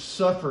cross. You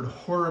suffered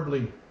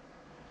horribly.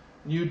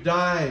 You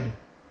died.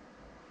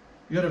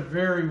 You had a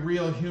very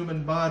real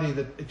human body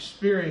that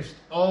experienced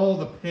all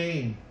the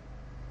pain.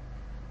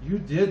 You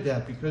did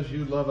that because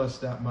you love us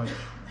that much.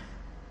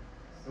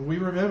 And we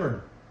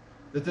remember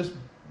that this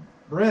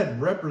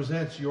bread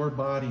represents your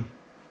body.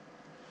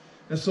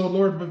 And so,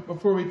 Lord,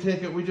 before we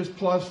take it, we just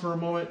pause for a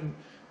moment and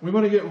we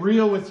want to get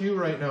real with you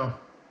right now.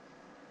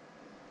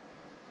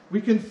 We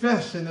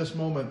confess in this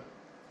moment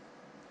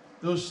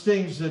those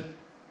things that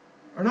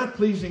are not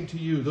pleasing to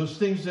you, those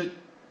things that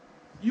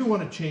you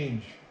want to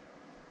change.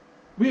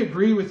 We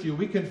agree with you.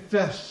 We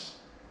confess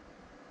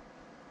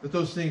that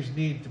those things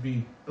need to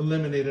be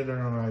eliminated in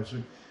our lives.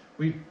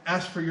 We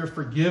ask for your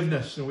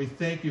forgiveness, and we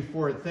thank you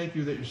for it. Thank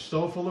you that you're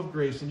so full of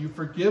grace, and you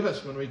forgive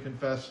us when we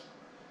confess.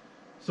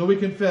 So we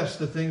confess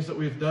the things that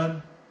we've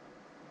done.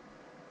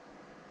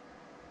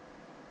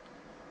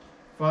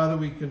 Father,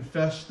 we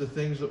confess the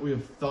things that we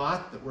have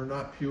thought that were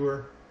not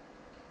pure.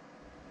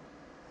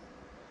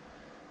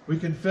 We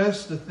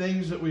confess the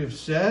things that we have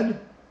said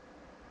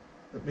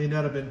that may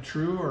not have been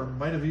true or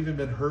might have even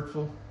been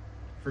hurtful.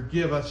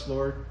 Forgive us,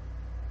 Lord.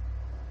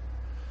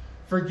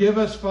 Forgive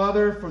us,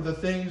 Father, for the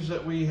things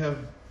that we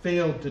have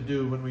failed to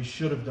do when we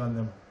should have done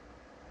them.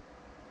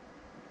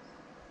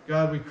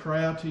 God, we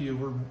cry out to you.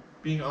 We're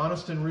being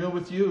honest and real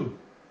with you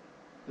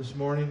this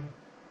morning.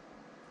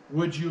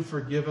 Would you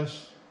forgive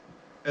us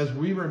as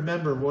we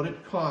remember what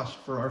it cost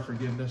for our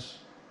forgiveness?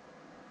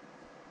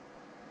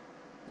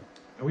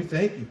 And we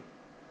thank you.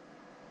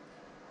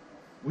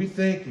 We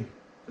thank you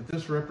that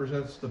this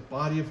represents the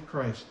body of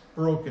Christ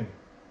broken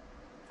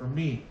for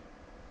me,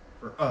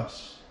 for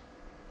us.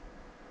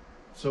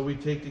 So we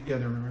take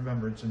together in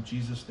remembrance in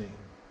Jesus' name.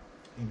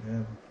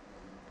 Amen.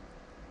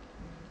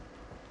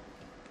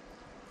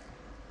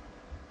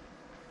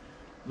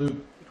 Luke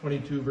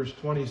 22 verse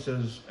 20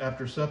 says,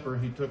 after supper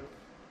he took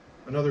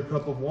another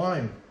cup of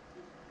wine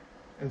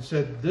and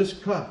said, "This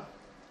cup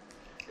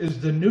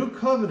is the new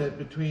covenant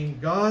between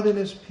God and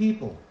his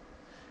people,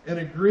 an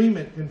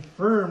agreement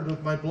confirmed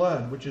with my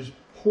blood, which is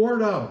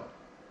poured out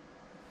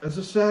as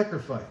a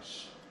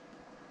sacrifice."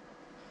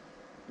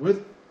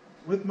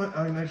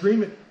 An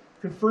agreement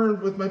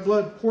confirmed with my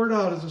blood, poured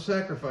out as a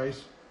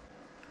sacrifice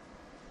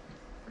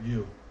for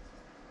you.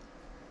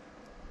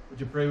 Would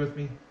you pray with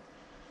me?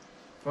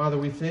 Father,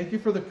 we thank you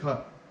for the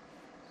cup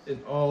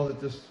and all that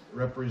this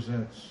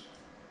represents.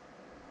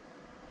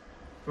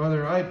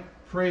 Father, I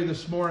pray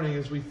this morning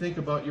as we think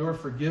about your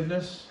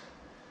forgiveness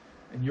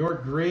and your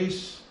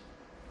grace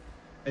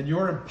and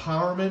your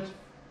empowerment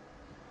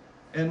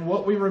and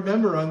what we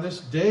remember on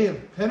this day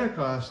of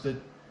Pentecost, that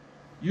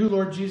you,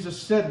 Lord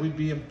Jesus, said we'd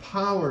be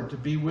empowered to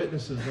be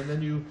witnesses. And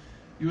then you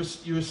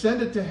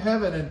ascended to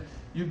heaven and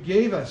you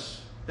gave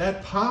us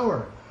that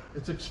power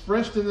It's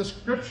expressed in the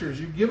Scriptures.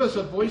 You give us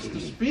a voice to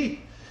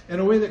speak in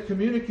a way that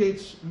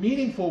communicates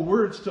meaningful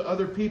words to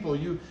other people.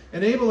 You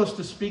enable us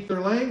to speak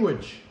their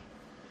language.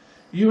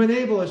 You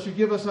enable us, you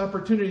give us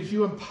opportunities,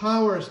 you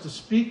empower us to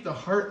speak the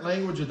heart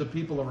language of the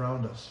people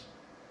around us,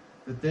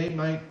 that they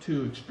might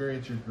too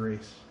experience your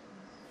grace.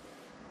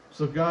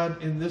 So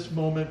God, in this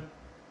moment,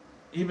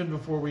 even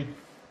before we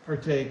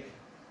partake,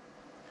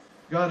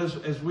 God,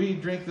 as we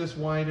drink this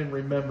wine in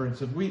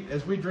remembrance,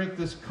 as we drink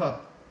this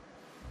cup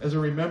as a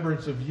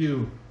remembrance of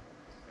you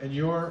and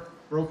your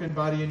broken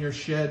body and your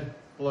shed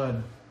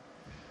blood,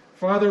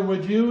 Father,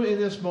 would you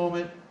in this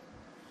moment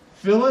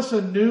fill us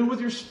anew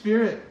with your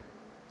Spirit?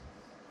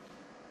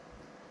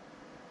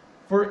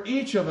 For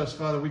each of us,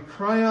 Father, we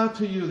cry out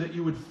to you that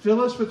you would fill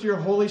us with your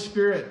Holy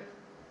Spirit.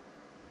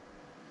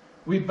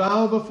 We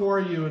bow before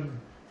you, and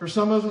for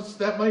some of us,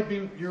 that might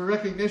be your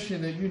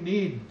recognition that you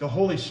need the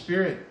Holy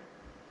Spirit.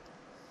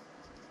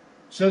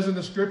 It says in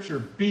the Scripture,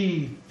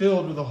 be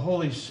filled with the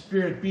Holy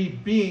Spirit.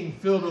 Being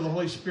filled with the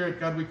Holy Spirit.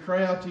 God, we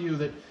cry out to you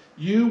that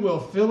you will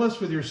fill us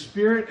with your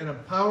Spirit and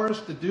empower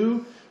us to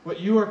do what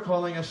you are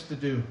calling us to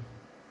do.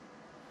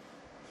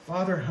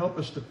 Father, help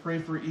us to pray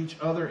for each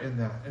other in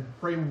that, and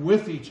pray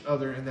with each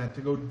other in that, to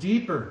go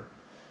deeper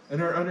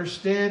in our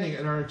understanding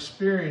and our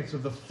experience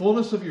of the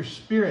fullness of your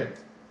Spirit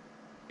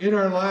in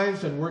our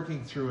lives and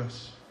working through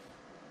us.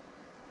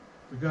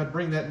 So God,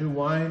 bring that new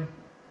wine.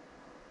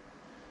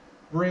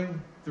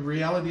 Bring the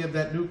reality of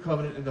that new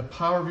covenant and the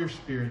power of your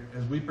Spirit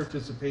as we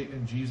participate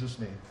in Jesus'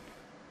 name.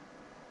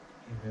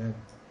 Amen.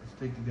 Let's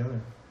take together.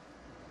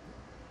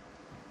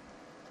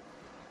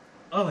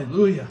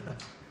 Hallelujah.